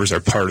the numbers are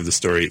part of the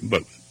story,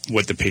 but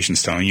what the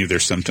patient's telling you, their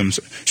symptoms,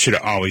 should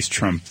always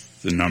trump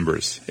the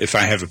numbers. If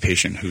I have a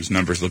patient whose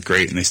numbers look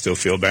great and they still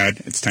feel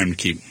bad, it's time to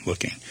keep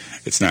looking.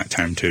 It's not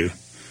time to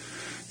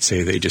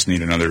say they just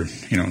need another,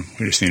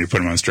 we just need to put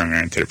them on stronger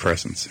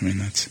antidepressants. I mean,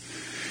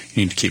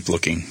 you need to keep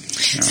looking.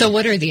 So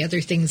what are the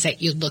other things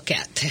that you look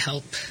at to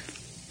help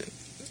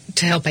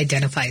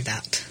identify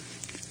that?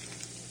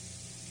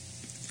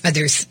 Are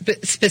there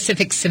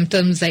specific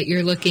symptoms that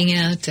you're looking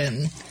at?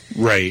 And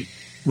Right.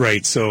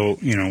 So,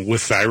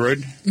 with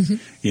thyroid,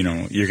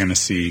 you're going to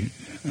see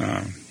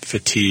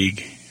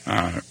fatigue,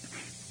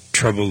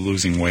 trouble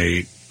losing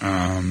weight,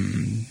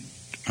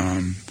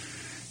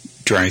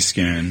 dry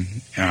skin,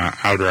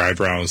 outer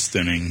eyebrows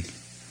thinning,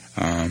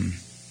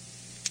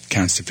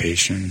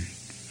 constipation,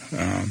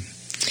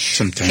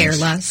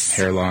 sometimes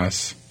hair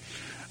loss,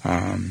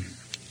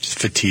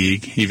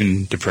 fatigue,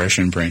 even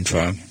depression, brain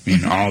fog.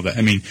 All that.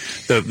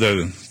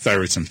 The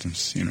thyroid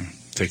symptoms,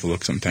 take a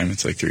look sometime.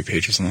 It's like 3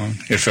 pages long.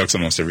 It affects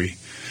almost every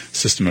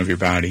system of your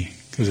body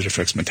because it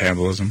affects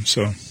metabolism.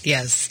 So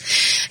yes,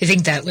 I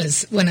think that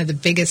was one of the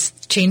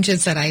biggest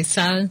changes that I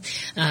saw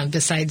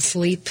besides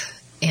sleep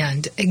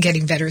and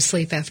getting better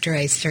sleep after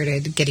I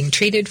started getting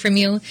treated from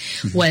you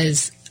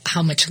was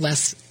how much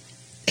less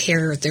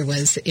hair there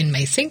was in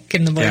my sink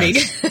in the morning.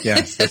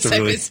 Yes. As I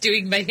was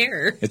doing my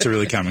hair. It's a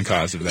really common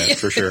cause of that,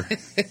 for sure.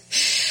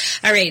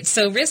 All right,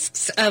 so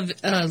risks of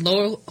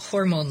low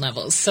hormone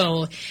levels.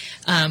 So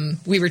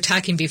we were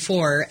talking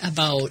before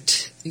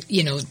about,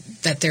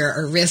 that there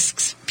are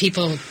risks.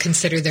 People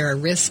consider there are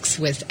risks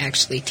with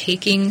actually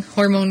taking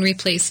hormone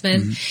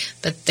replacement,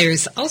 but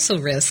there's also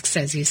risks,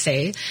 as you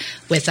say,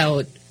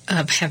 without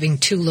having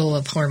too low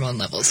of hormone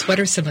levels. What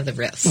are some of the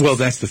risks? Well,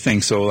 that's the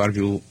thing. So a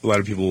lot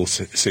of people will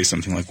say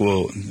something like,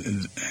 well,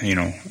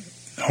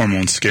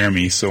 hormones scare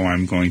me, so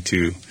I'm going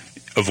to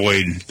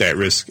avoid that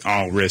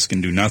all risk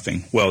and do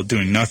nothing. Well,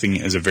 doing nothing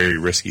is a very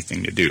risky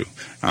thing to do.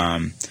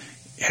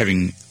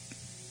 Having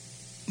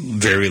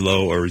very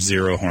low or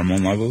zero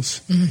hormone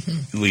levels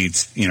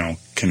leads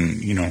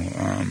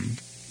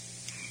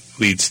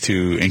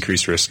to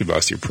increased risk of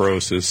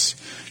osteoporosis,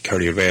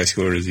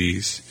 cardiovascular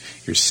disease.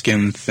 Your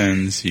skin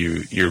thins,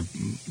 your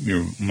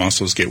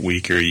muscles get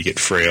weaker, you get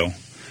frail,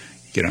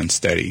 you get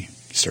unsteady,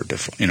 you start to,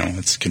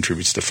 it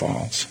contributes to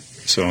falls.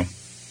 So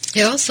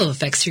it also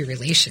affects your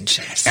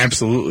relationships.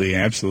 Absolutely.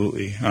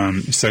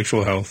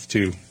 Sexual health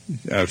too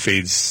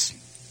fades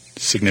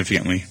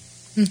significantly,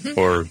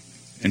 or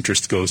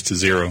interest goes to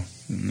zero,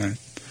 and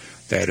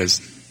that is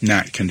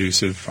not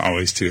conducive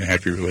always to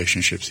happy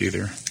relationships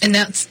either. And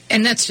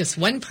that's just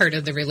one part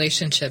of the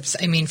relationships.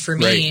 I mean, for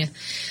me,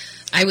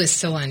 I was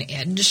so on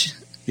edge.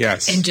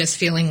 Yes. And just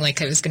feeling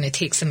like I was going to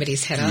take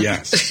somebody's head off.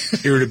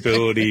 Yes.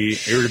 Irritability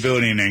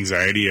and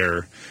anxiety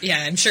are...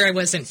 Yeah, I'm sure I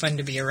wasn't fun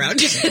to be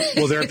around.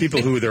 Well, there are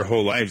people who their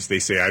whole lives, they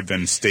say, I've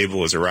been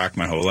stable as a rock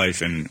my whole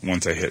life, and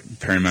once I hit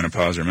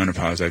peri-menopause or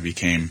menopause, I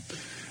became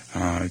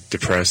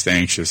depressed,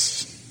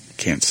 anxious,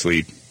 can't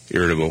sleep,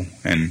 irritable,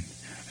 and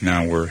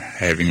now we're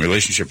having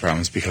relationship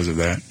problems because of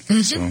that.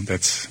 So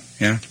that's,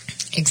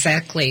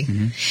 Exactly.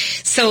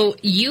 So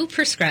you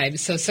prescribe,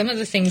 some of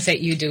the things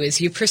that you do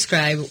is you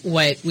prescribe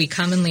what we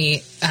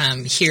commonly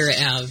hear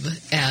of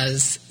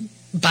as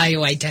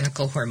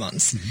bioidentical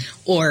hormones,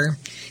 or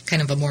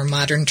kind of a more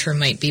modern term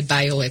might be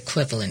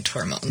bioequivalent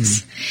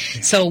hormones.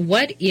 So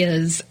what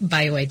is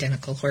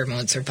bioidentical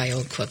hormones or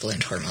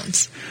bioequivalent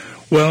hormones?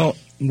 Well,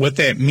 what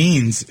that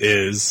means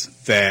is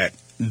that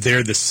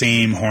they're the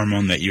same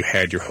hormone that you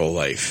had your whole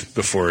life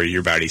before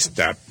your body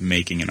stopped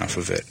making enough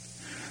of it.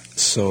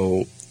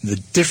 So the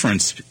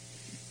difference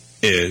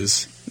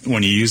is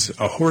when you use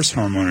a horse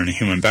hormone in a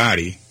human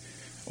body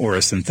or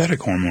a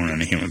synthetic hormone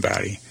in a human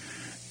body,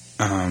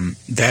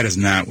 that is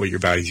not what your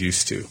body's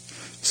used to.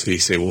 So you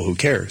say, well, who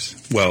cares?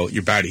 Well,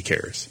 your body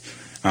cares.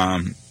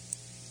 One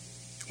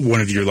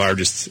of your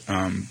largest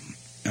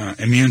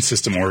immune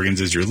system organs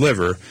is your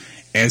liver.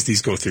 As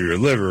these go through your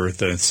liver,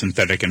 the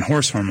synthetic and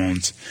horse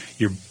hormones,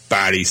 your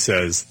body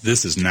says,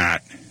 this is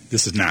not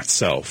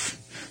self.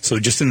 So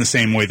just in the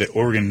same way that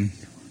organ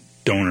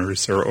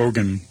donors or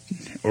organ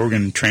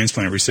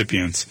transplant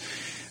recipients,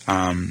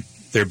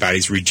 their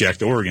bodies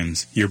reject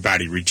organs, your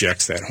body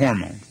rejects that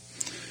hormone,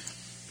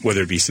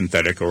 whether it be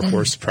synthetic or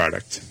horse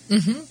product.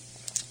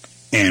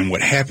 And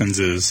what happens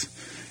is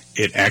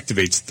it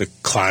activates the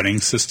clotting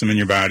system in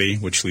your body,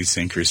 which leads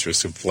to increased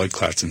risk of blood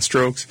clots and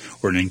strokes,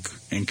 or it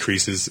it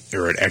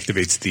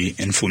activates the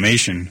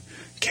inflammation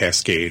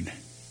cascade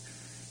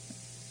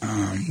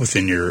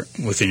within your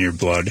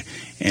blood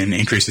and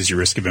increases your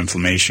risk of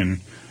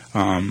inflammation,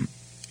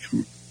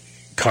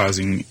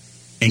 causing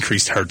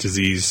increased heart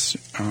disease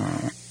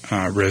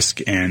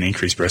risk and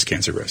increased breast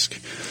cancer risk.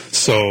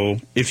 So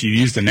if you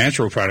use the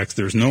natural products,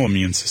 there's no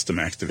immune system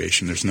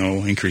activation, there's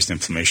no increased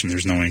inflammation,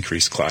 there's no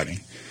increased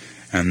clotting.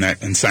 And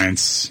that in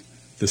science,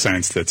 the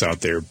science that's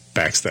out there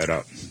backs that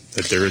up,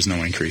 that there is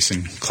no increase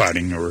in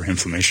clotting or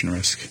inflammation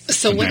risk.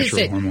 So what is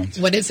it? Hormones.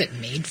 What is it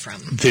made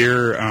from?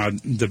 They're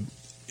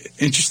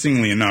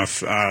interestingly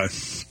enough,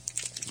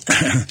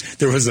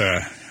 there was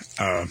a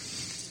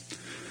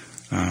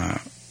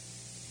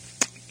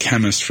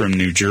chemist from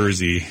New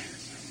Jersey,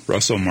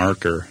 Russell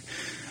Marker,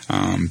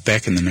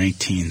 back in the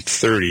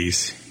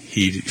 1930s.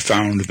 He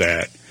found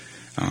that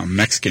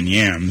Mexican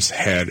yams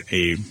had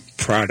a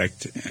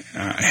product,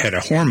 had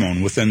a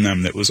hormone within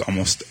them that was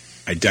almost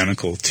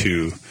identical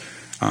to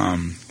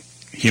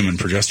human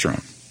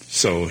progesterone.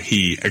 So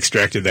he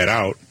extracted that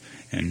out,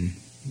 and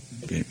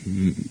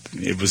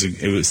it was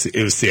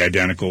the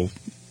identical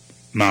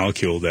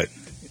molecule that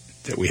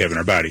we have in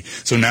our body.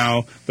 So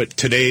now, but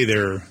today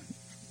they're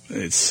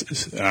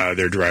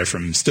derived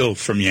from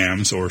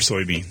yams or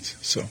soybeans.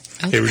 So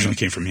they originally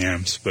came from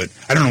yams, but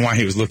I don't know why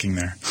he was looking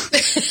there.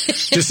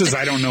 Just as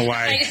I don't know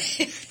why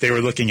they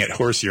were looking at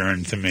horse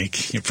urine to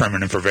make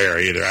permanent purveyor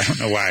either. I don't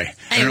know why.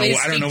 I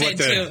don't know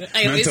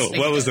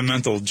what was the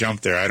mental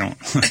jump there. I don't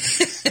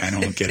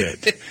get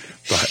it.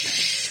 But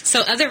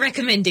so other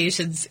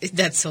recommendations,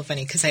 that's so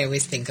funny because I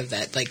always think of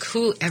that. Like,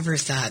 who ever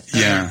thought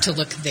to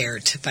look there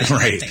to find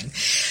something?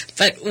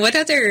 But what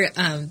other,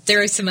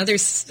 there are some other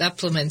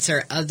supplements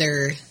or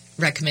other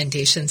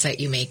recommendations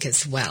that you make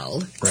as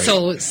well. Right.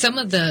 So some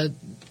of the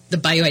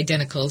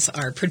bioidenticals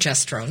are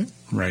progesterone.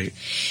 Right.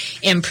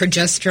 And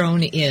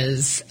progesterone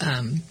is,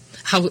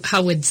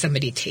 how would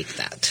somebody take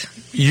that?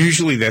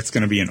 Usually that's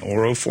going to be in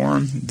oral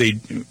form.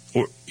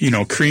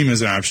 Cream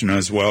is an option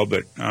as well,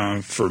 but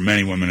for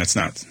many women it's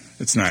not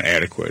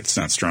adequate. It's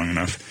not strong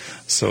enough.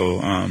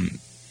 So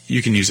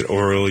you can use it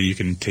orally. You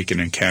can take it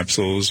in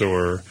capsules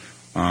or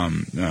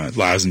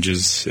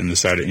lozenges in the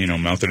side,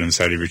 melted in the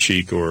side of your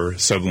cheek, or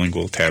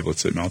sublingual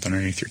tablets that melt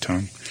underneath your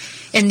tongue.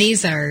 And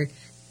these are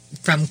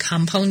from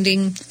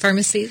compounding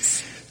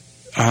pharmacies?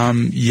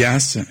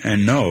 Yes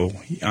and no.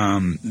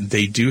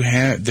 They do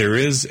have. There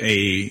is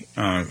a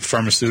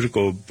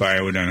pharmaceutical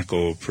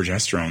bioidentical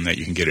progesterone that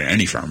you can get at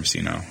any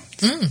pharmacy now.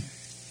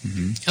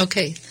 Mm-hmm.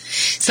 Okay,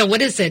 so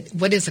what is it?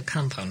 What is a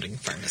compounding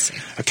pharmacy?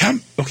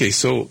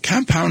 So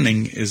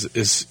compounding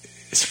is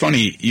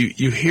funny.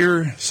 You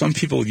hear some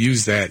people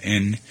use that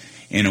in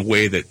a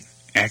way that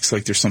acts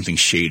like there's something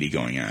shady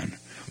going on.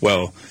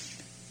 Well,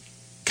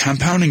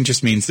 compounding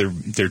just means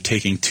they're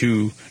taking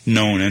two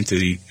known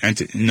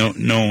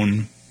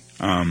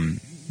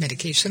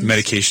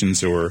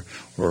medications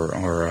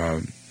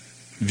or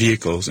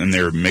vehicles, and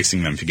they're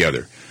mixing them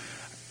together.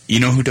 You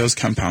know who does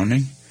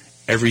compounding?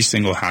 Every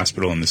single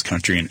hospital in this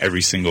country and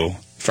every single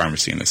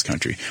pharmacy in this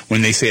country.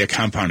 When they say a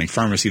compounding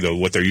pharmacy, though,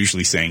 what they're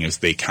usually saying is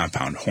they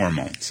compound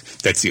hormones.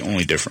 That's the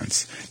only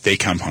difference. They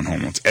compound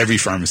hormones. Every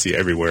pharmacy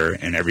everywhere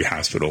and every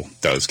hospital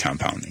does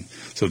compounding.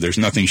 So there's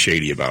nothing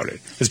shady about it.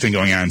 It's been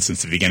going on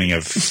since the beginning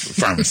of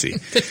pharmacy.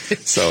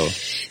 So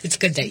it's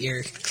good that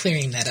you're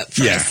clearing that up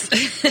for us.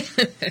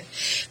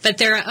 But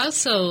there are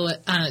also,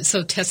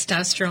 so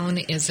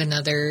testosterone is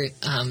another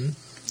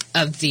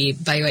of the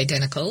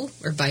bioidentical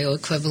or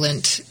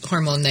bioequivalent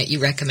hormone that you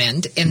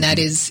recommend, and that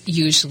is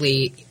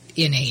usually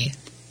in a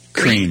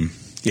cream.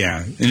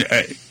 Yeah.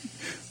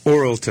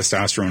 Oral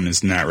testosterone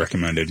is not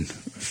recommended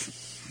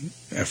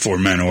for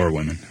men or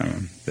women.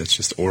 That's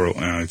just oral.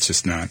 It's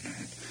just not.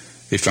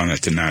 They found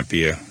that to not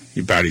be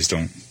your bodies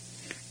don't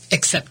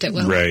accept it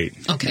well. Right.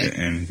 Okay.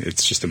 And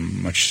it's just a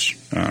much,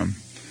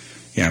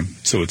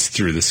 so it's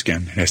through the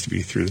skin. It has to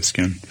be through the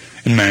skin.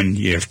 In men,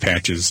 you have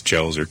patches,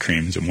 gels, or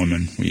creams. In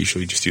women, we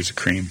usually just use a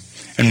cream.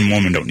 And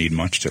women don't need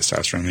much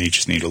testosterone. They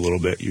just need a little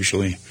bit,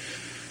 usually. A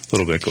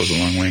little bit goes a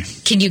long way.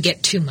 Can you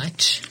get too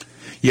much?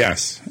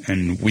 Yes,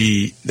 and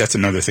that's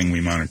another thing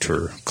we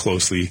monitor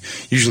closely,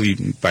 usually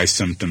by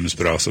symptoms,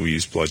 but also we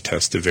use blood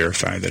tests to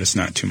verify that it's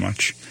not too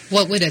much.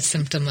 What would a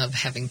symptom of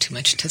having too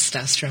much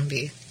testosterone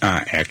be?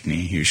 Acne,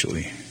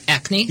 usually.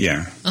 Acne?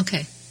 Yeah.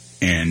 Okay.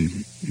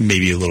 And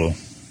maybe a little,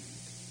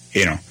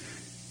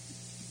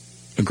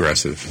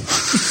 aggressive.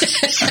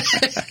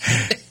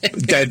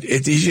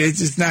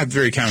 It's not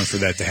very common for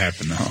that to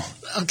happen, though.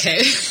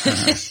 Okay.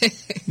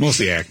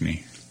 Mostly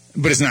acne.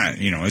 But it's not,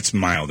 it's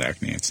mild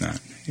acne.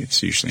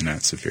 It's usually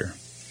not severe.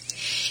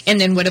 And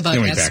then what about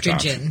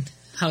estrogen?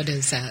 How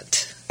does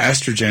that?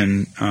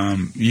 Estrogen,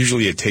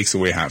 usually it takes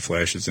away hot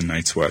flashes and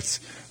night sweats.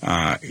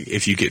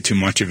 If you get too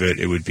much of it,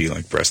 it would be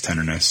like breast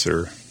tenderness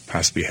or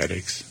possibly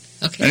headaches.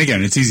 Okay. And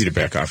again, it's easy to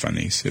back off on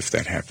these if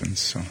that happens.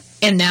 So.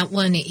 And that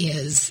one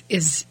is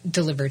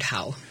delivered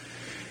how?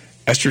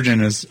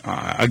 Estrogen is,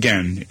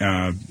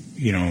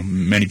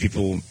 many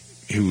people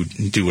who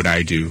do what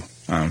I do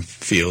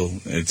feel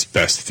it's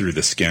best through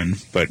the skin,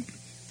 but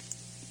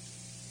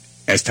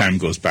as time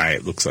goes by,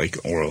 it looks like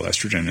oral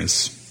estrogen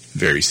is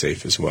very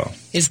safe as well.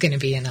 Is going to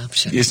be an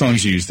option. As long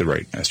as you use the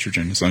right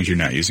estrogen, as long as you're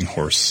not using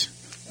horse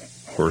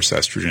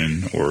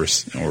estrogen or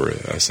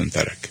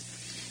synthetic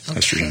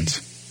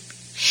estrogens.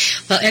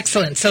 Well,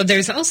 excellent. So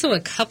there's also a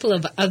couple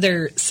of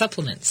other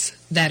supplements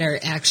that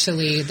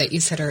you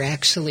said are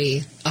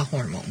actually a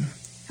hormone.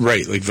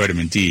 Right, like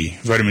vitamin D.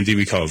 Vitamin D,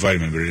 we call it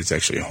vitamin, but it's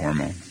actually a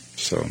hormone.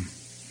 So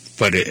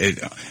But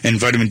and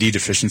vitamin D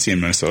deficiency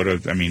in Minnesota,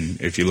 I mean,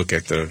 if you look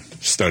at the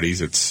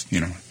studies, it's,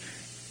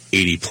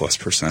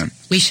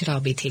 80+%. We should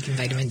all be taking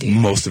vitamin D.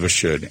 Most of us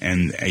should.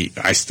 And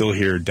I still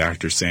hear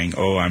doctors saying,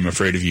 "Oh, I'm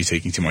afraid of you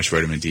taking too much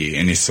vitamin D."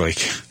 And it's like,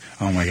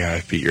 oh my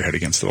God, beat your head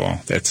against the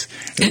wall. That's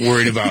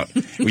worried about.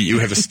 You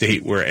have a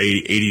state where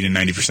 80 to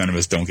 90% of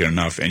us don't get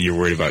enough, and you're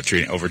worried about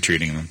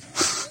over-treating them.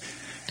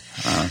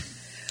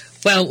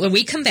 Well, when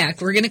we come back,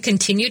 we're going to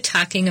continue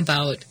talking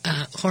about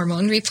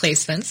hormone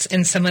replacements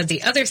and some of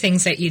the other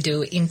things that you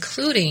do,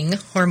 including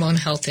hormone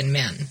health in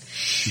men.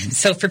 Mm-hmm.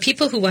 So for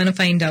people who want to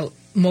find out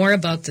more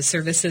about the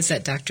services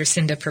that Dr.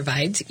 Sinda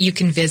provides, you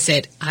can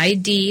visit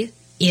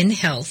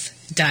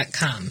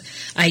idinhealth.com.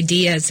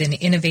 ID as in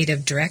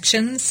innovative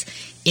directions,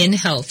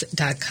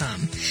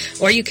 inhealth.com.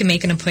 Or you can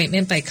make an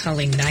appointment by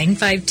calling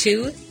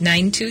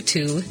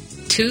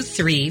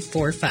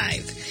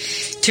 952-922-2345.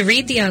 To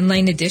read the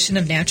online edition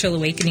of Natural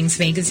Awakenings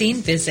magazine,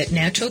 visit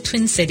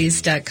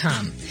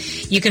naturaltwincities.com.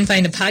 You can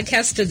find a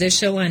podcast of this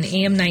show on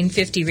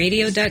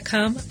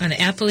am950radio.com, on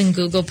Apple and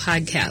Google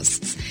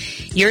Podcasts.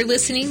 You're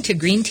listening to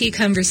Green Tea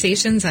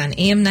Conversations on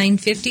AM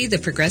 950, the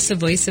progressive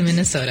voice of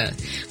Minnesota.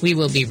 We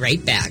will be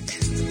right back.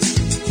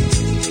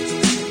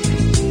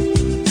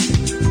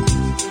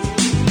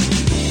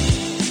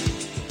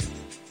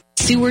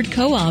 Seward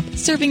Co-op,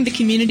 serving the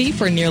community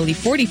for nearly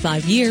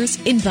 45 years,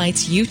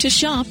 invites you to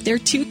shop their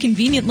 2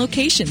 convenient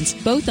locations,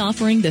 both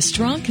offering the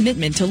strong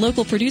commitment to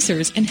local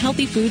producers and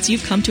healthy foods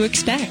you've come to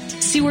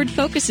expect. Seward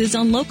focuses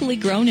on locally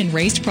grown and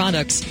raised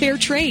products, fair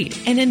trade,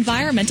 and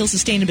environmental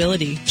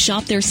sustainability.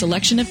 Shop their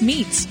selection of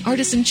meats,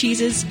 artisan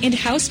cheeses, and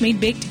house-made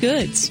baked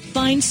goods.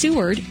 Find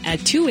Seward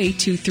at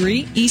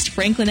 2823 East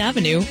Franklin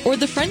Avenue or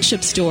the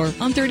Friendship Store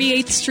on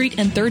 38th Street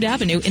and 3rd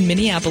Avenue in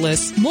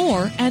Minneapolis.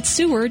 More at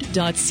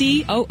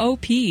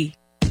seward.coop. Hi,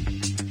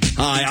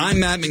 I'm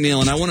Matt McNeil,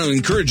 and I want to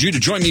encourage you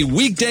to join me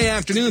weekday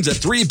afternoons at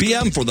 3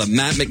 p.m. for the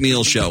Matt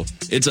McNeil Show.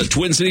 It's a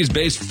Twin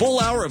Cities-based full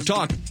hour of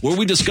talk where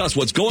we discuss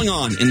what's going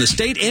on in the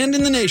state and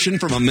in the nation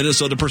from a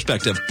Minnesota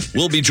perspective.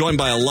 We'll be joined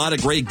by a lot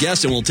of great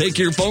guests, and we'll take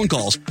your phone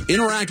calls.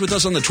 Interact with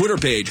us on the Twitter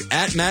page,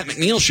 at Matt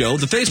McNeil Show,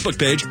 the Facebook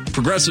page,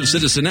 Progressive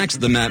Citizen X,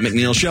 The Matt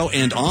McNeil Show,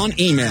 and on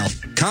email.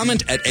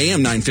 Comment at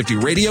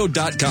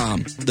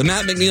am950radio.com. The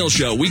Matt McNeil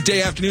Show,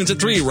 weekday afternoons at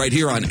 3 right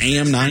here on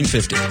AM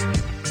 950.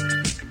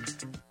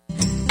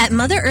 At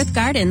Mother Earth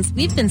Gardens,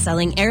 we've been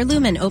selling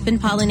heirloom and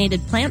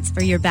open-pollinated plants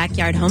for your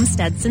backyard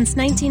homestead since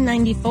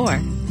 1994.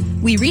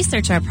 We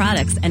research our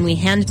products and we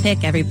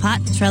hand-pick every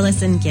pot,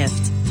 trellis, and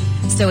gift.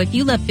 So if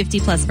you love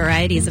 50-plus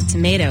varieties of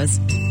tomatoes,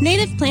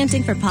 native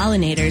planting for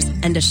pollinators,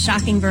 and a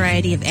shocking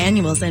variety of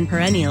annuals and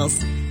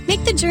perennials,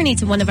 make the journey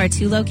to one of our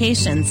 2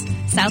 locations,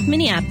 South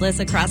Minneapolis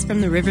across from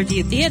the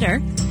Riverview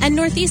Theater, and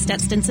Northeast at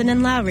Stinson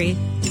and Lowry.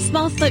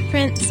 Small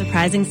footprint,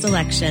 surprising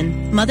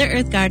selection.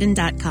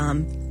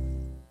 MotherEarthGarden.com.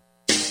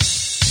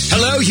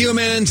 Hello,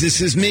 humans.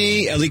 This is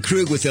me, Ellie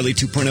Krug, with Ellie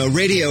 2.0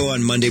 Radio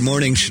on Monday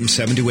mornings from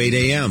 7 to 8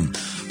 a.m.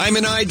 I'm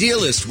an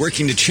idealist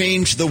working to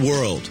change the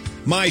world.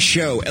 My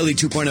show, Ellie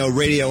 2.0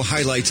 Radio,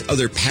 highlights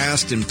other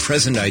past and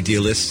present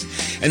idealists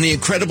and the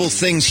incredible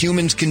things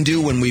humans can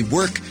do when we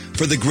work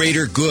for the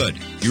greater good.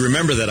 You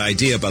remember that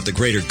idea about the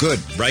greater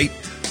good, right?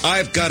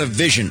 I've got a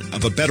vision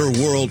of a better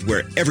world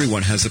where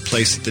everyone has a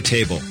place at the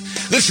table.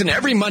 Listen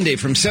every Monday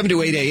from 7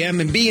 to 8 a.m.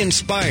 and be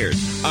inspired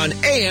on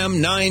AM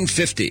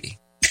 950.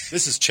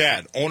 This is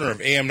Chad, owner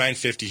of AM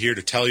 950, here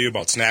to tell you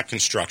about Snap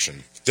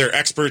Construction. They're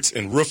experts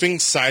in roofing,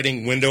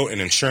 siding, window, and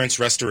insurance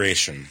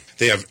restoration.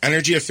 They have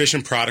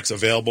energy-efficient products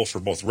available for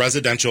both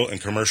residential and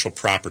commercial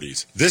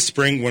properties. This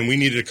spring, when we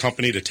needed a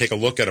company to take a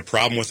look at a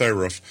problem with our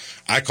roof,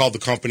 I called the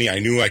company I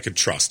knew I could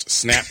trust,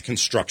 Snap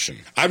Construction.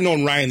 I've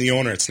known Ryan, the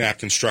owner at Snap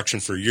Construction,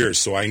 for years,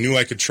 so I knew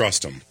I could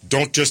trust him.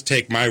 Don't just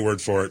take my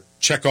word for it.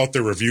 Check out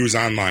their reviews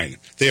online.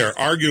 They are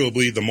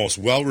arguably the most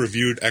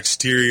well-reviewed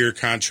exterior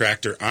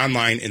contractor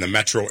online in the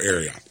metro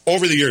area.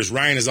 Over the years,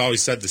 Ryan has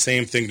always said the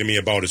same thing to me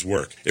about his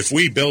work. If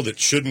we build it,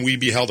 shouldn't we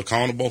be held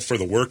accountable for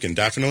the work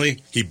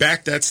indefinitely? He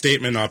backed that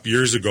statement up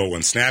years ago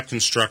when Snap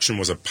Construction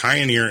was a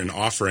pioneer in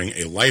offering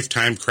a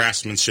lifetime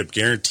craftsmanship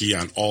guarantee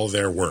on all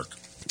their work.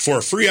 For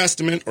a free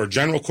estimate or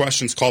general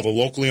questions, call the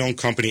locally owned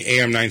company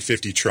AM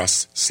 950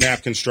 Trust,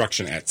 Snap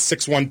Construction at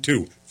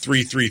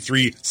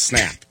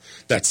 612-333-SNAP.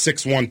 That's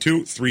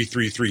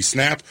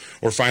 612-333-SNAP,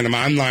 or find them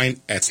online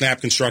at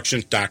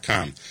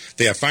snapconstruction.com.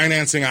 They have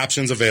financing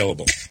options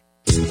available.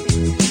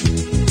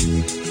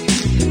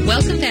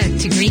 Welcome back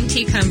to Green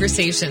Tea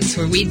Conversations,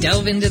 where we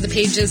delve into the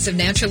pages of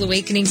Natural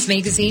Awakenings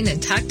magazine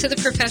and talk to the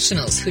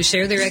professionals who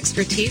share their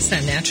expertise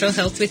on natural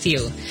health with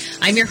you.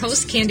 I'm your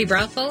host, Candy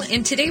Brothel,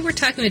 and today we're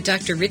talking with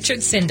Dr. Richard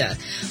Sinda,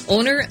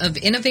 owner of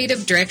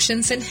Innovative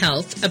Directions in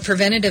Health, a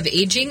preventative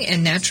aging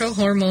and natural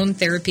hormone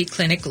therapy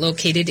clinic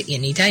located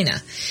in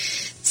Edina.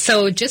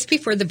 So just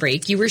before the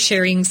break, you were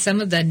sharing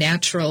some of the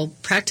natural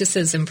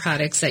practices and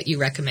products that you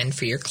recommend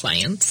for your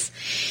clients.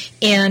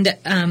 And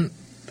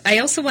I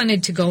also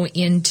wanted to go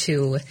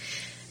into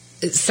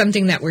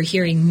something that we're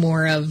hearing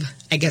more of.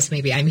 I guess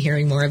maybe I'm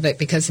hearing more of it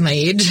because of my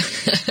age.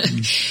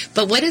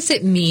 But what does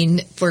it mean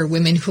for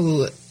women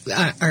who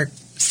are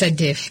said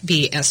to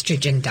be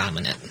estrogen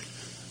dominant?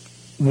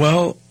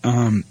 Well,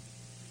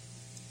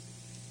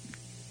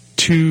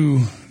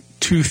 two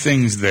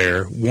things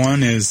there.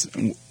 One is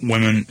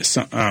when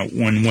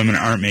women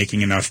aren't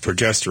making enough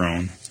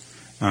progesterone,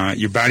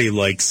 your body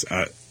likes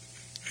a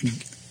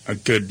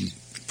good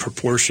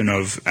proportion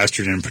of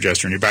estrogen and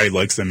progesterone. Your body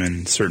likes them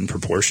in certain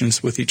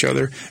proportions with each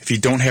other. If you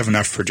don't have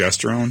enough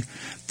progesterone,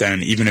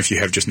 then even if you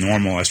have just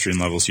normal estrogen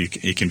levels, you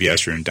can be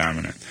estrogen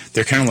dominant.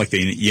 They're kind of like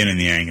the yin and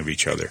the yang of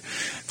each other.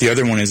 The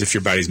other one is if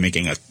your body's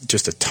making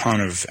just a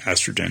ton of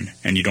estrogen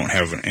and you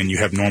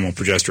have normal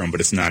progesterone, but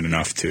it's not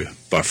enough to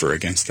buffer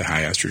against the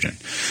high estrogen.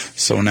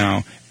 So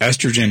now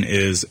estrogen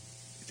is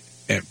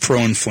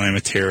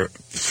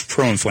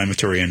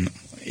pro-inflammatory and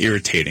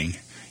irritating.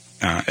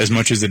 As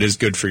much as it is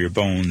good for your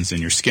bones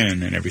and your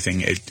skin and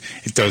everything, it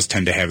does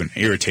tend to have an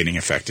irritating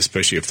effect,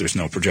 especially if there's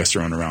no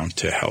progesterone around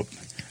to help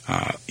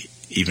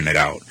even it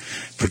out.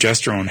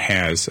 Progesterone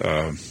has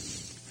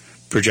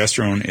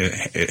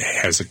it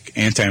has an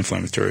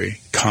anti-inflammatory,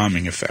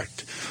 calming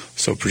effect.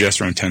 So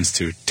progesterone tends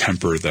to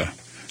temper the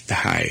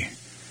high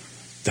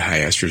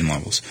estrogen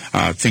levels.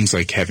 Things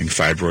like having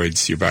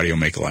fibroids, your body will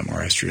make a lot more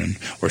estrogen.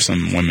 Or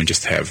some women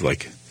just have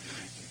like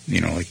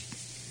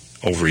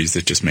ovaries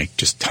that just make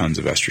just tons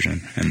of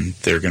estrogen, and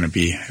they're going to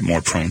be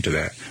more prone to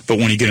that. But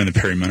when you get in the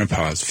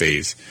peri-menopause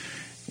phase,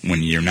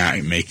 when you're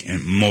not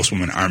making, most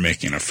women are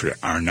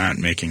not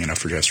making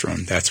enough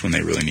progesterone, that's when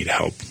they really need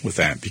help with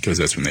that, because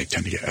that's when they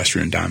tend to get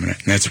estrogen dominant.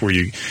 And that's where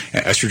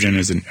estrogen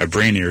is a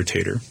brain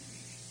irritator.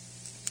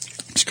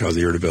 It's called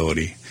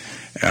irritability.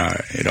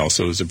 It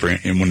also is a brain,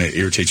 and when it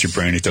irritates your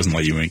brain, it doesn't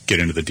let you get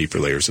into the deeper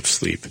layers of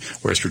sleep.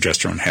 Whereas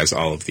progesterone has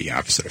all of the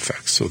opposite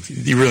effects. So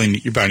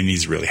your body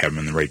needs to really have them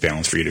in the right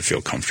balance for you to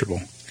feel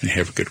comfortable and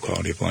have a good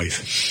quality of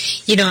life.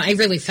 I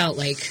really felt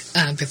like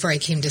before I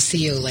came to see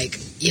you,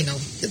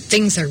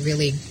 things are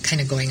really kind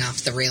of going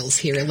off the rails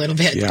here a little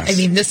bit. Yes. I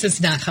mean, this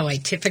is not how I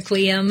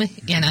typically am,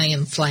 and I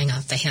am flying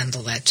off the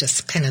handle at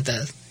just kind of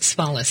the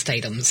smallest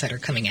items that are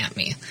coming at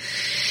me.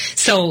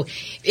 So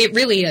it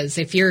really is.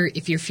 If you're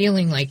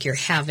feeling like you're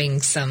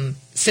having some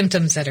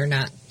symptoms that are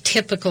not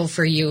typical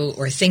for you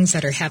or things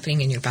that are happening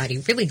in your body,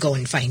 really go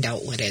and find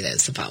out what it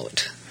is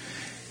about.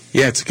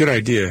 Yeah, it's a good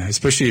idea,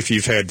 especially if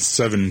you've had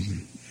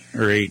 7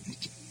 or 8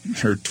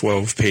 or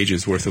 12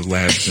 pages worth of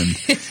labs and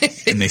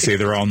they say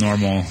they're all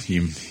normal.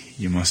 You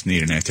must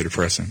need an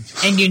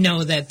antidepressant. And you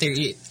know that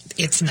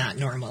it's not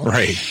normal.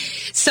 Right.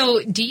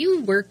 So do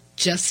you work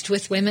just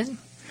with women?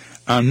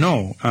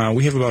 No.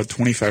 We have about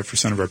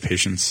 25% of our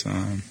patients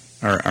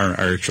are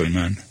actually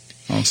men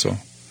also.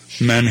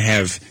 Men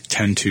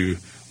tend to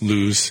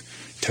lose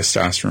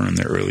testosterone in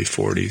their early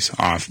 40s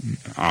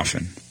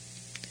often.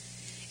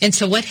 And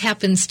so what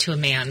happens to a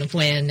man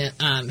when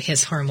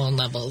his hormone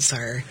levels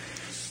are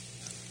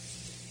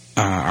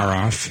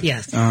off?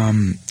 Yes.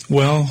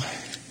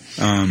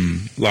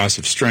 Loss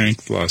of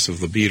strength, loss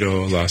of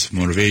libido, loss of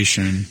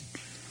motivation.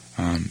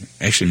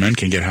 Actually, men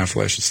can get hot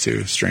flashes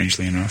too,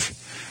 strangely enough.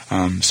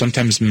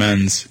 Sometimes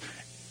men's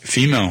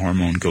female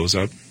hormone goes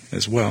up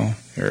as well.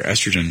 Their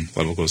estrogen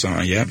level goes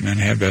up. Yeah, men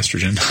have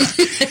estrogen.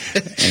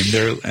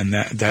 and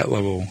that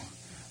level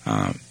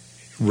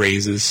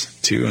raises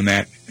too, and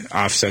that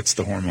offsets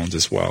the hormones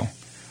as well.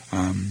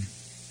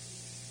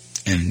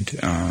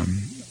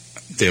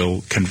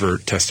 They'll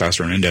convert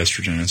testosterone into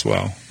estrogen as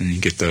well, and you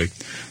get the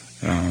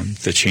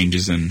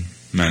changes in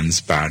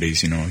men's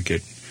bodies.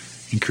 Get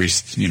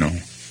increased,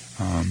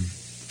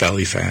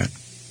 belly fat,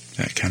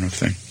 that kind of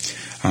thing.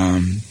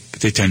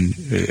 But they tend,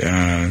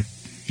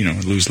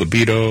 lose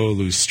libido,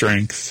 lose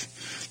strength,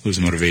 lose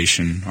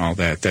motivation, all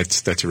that.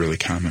 That's really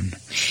common.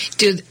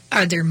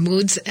 Are their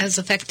moods as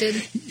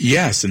affected?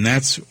 Yes, and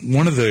that's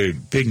one of the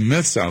big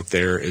myths out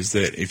there, is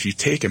that if you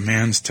take a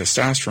man's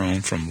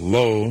testosterone from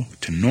low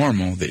to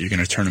normal, that you're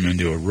going to turn him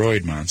into a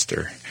roid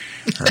monster.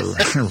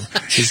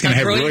 He's going to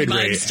have roid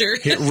rage.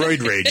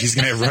 Roid rage. He's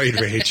going to have roid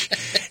rage.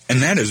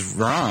 And that is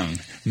wrong.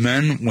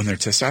 Men, when their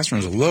testosterone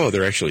is low,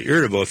 they're actually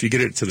irritable. If you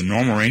get it to the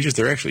normal ranges,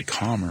 they're actually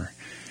calmer.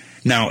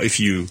 Now, if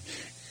you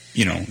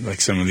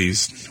like some of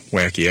these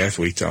wacky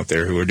athletes out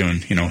there who are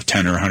doing,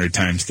 10 or 100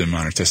 times the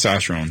amount of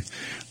testosterone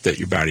that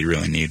your body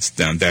really needs,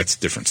 then that's a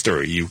different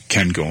story. You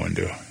can go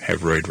into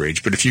have roid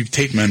rage. But if you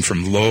take men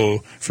from low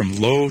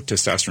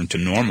testosterone to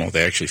normal,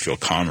 they actually feel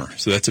calmer.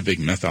 So that's a big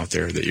myth out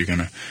there, that you're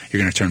gonna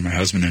turn my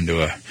husband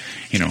into a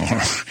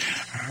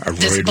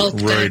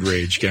roid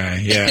rage guy.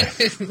 Yeah.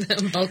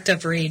 Bulked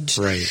up rage.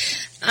 Right.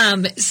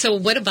 So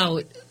what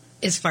about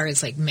as far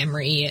as like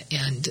memory,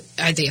 and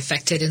are they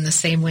affected in the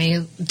same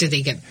way? Do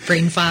they get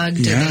brain fog?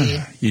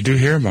 You do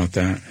hear about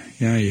that.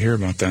 Yeah, you hear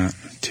about that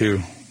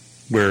too,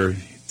 where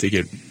they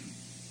get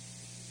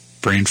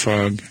brain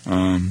fog.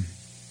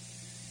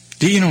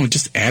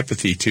 Just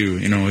apathy too.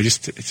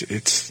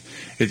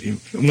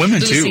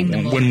 Women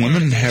too. When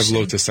women have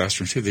low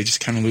testosterone too, they just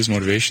kind of lose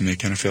motivation. They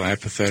kind of feel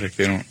apathetic.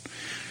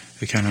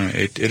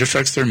 It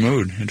affects their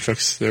mood. It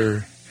affects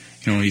their,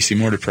 you see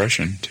more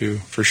depression too,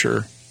 for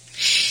sure.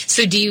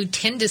 So do you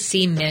tend to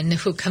see men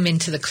who come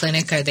into the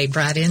clinic, are they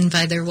brought in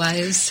by their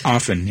wives?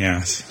 Often,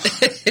 yes.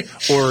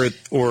 or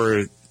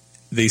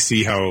they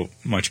see how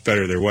much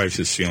better their wife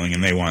is feeling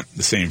and they want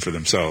the same for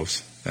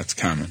themselves. That's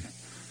common.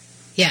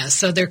 Yeah,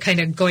 so they're kind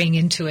of going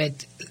into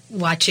it,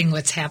 watching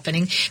what's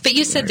happening. But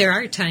you said there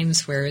are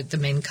times where the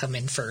men come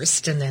in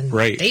first and then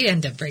they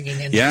end up bringing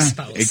in their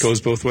spouse. It goes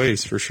both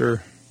ways, for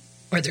sure.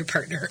 Or their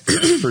partner.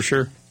 For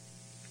sure.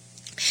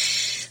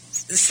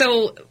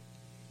 So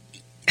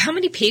how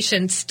many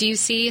patients do you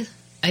see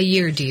a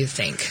year, do you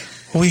think?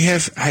 Well, we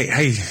have,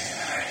 I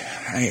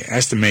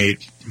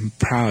estimate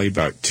probably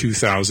about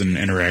 2,000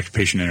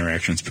 patient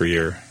interactions per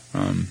year.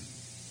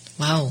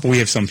 Wow. We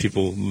have some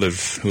people who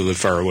live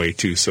far away,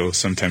 too, so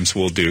sometimes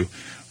we'll do,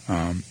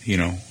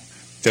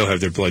 they'll have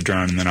their blood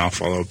drawn, and then I'll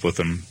follow up with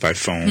them by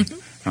phone,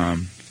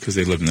 because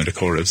they live in the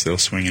Dakotas. They'll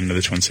swing into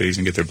the Twin Cities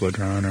and get their blood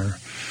drawn,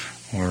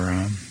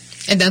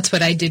 And that's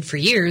what I did for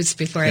years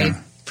before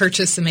I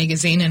purchased the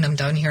magazine, and I'm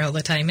down here all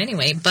the time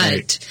anyway.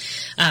 But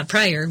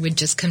prior, we'd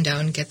just come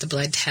down, get the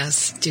blood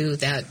test, do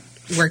that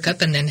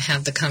workup, and then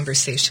have the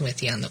conversation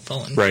with you on the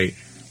phone. Right.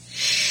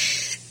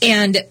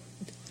 And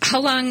how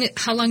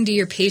long do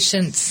your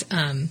patients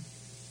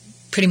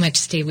pretty much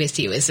stay with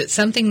you? Is it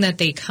something that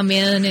they come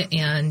in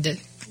and...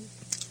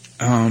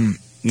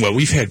 Well,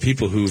 we've had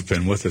people who've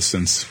been with us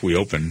since we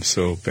opened,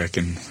 so back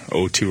in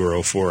 02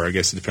 or 04, I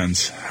guess it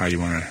depends how you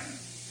want to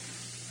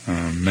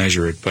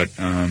measure it, but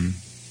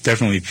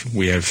definitely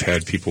we have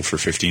had people for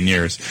 15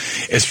 years.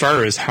 As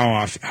far as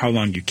how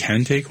long you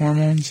can take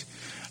hormones,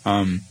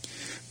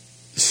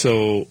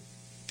 so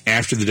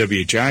after the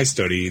WHI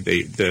study,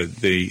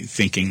 the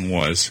thinking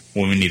was,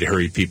 well, we need to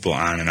hurry people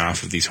on and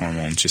off of these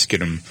hormones, just get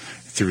them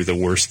through the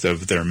worst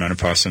of their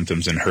menopause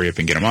symptoms and hurry up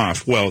and get them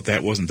off. Well,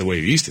 that wasn't the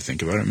way we used to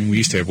think about it. I mean, we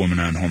used to have women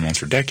on hormones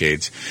for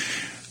decades.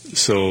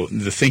 So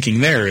the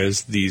thinking there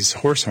is these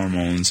horse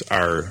hormones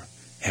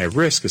have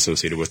risk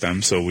associated with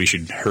them, so we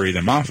should hurry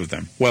them off of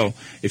them. Well,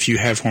 if you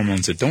have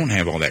hormones that don't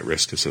have all that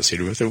risk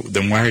associated with it,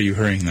 then why are you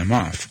hurrying them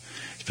off?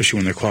 Especially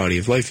when their quality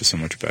of life is so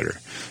much better.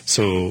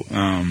 So,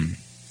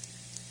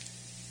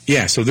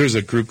 so there's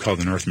a group called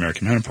the North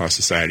American Menopause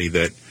Society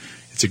that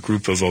it's a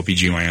group of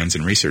OBGYNs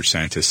and research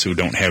scientists who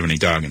don't have any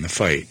dog in the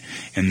fight.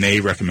 And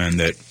they recommend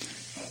that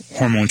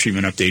hormone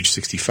treatment up to age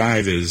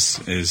 65 is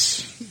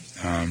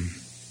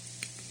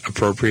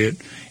appropriate.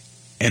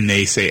 And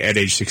they say at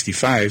age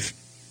 65,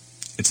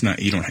 it's not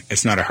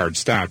a hard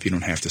stop. You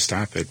don't have to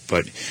stop it.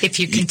 But if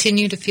you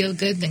continue to feel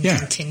good, then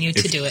continue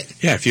to do it.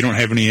 Yeah, if you don't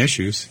have any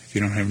issues,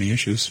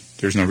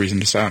 there's no reason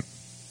to stop.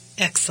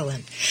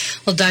 Excellent.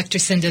 Well, Dr.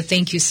 Sinda,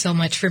 thank you so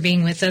much for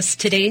being with us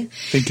today.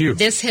 Thank you.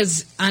 This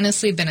has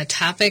honestly been a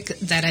topic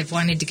that I've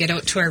wanted to get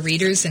out to our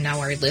readers and now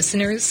our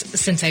listeners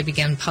since I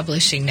began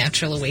publishing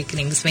Natural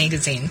Awakenings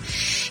magazine.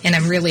 And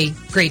I'm really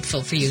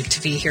grateful for you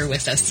to be here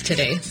with us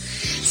today.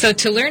 So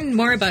to learn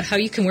more about how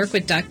you can work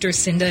with Dr.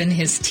 Sinda and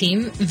his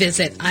team,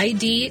 visit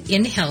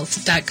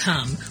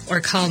idinhealth.com or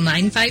call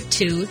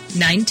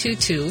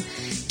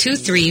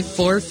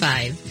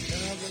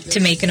 952-922-2345 to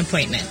make an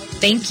appointment.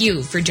 Thank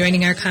you for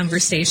joining our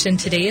conversation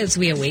today as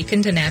we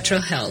awaken to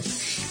natural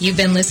health. You've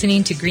been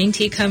listening to Green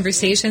Tea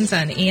Conversations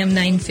on AM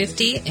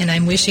 950, and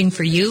I'm wishing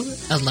for you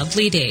a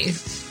lovely day.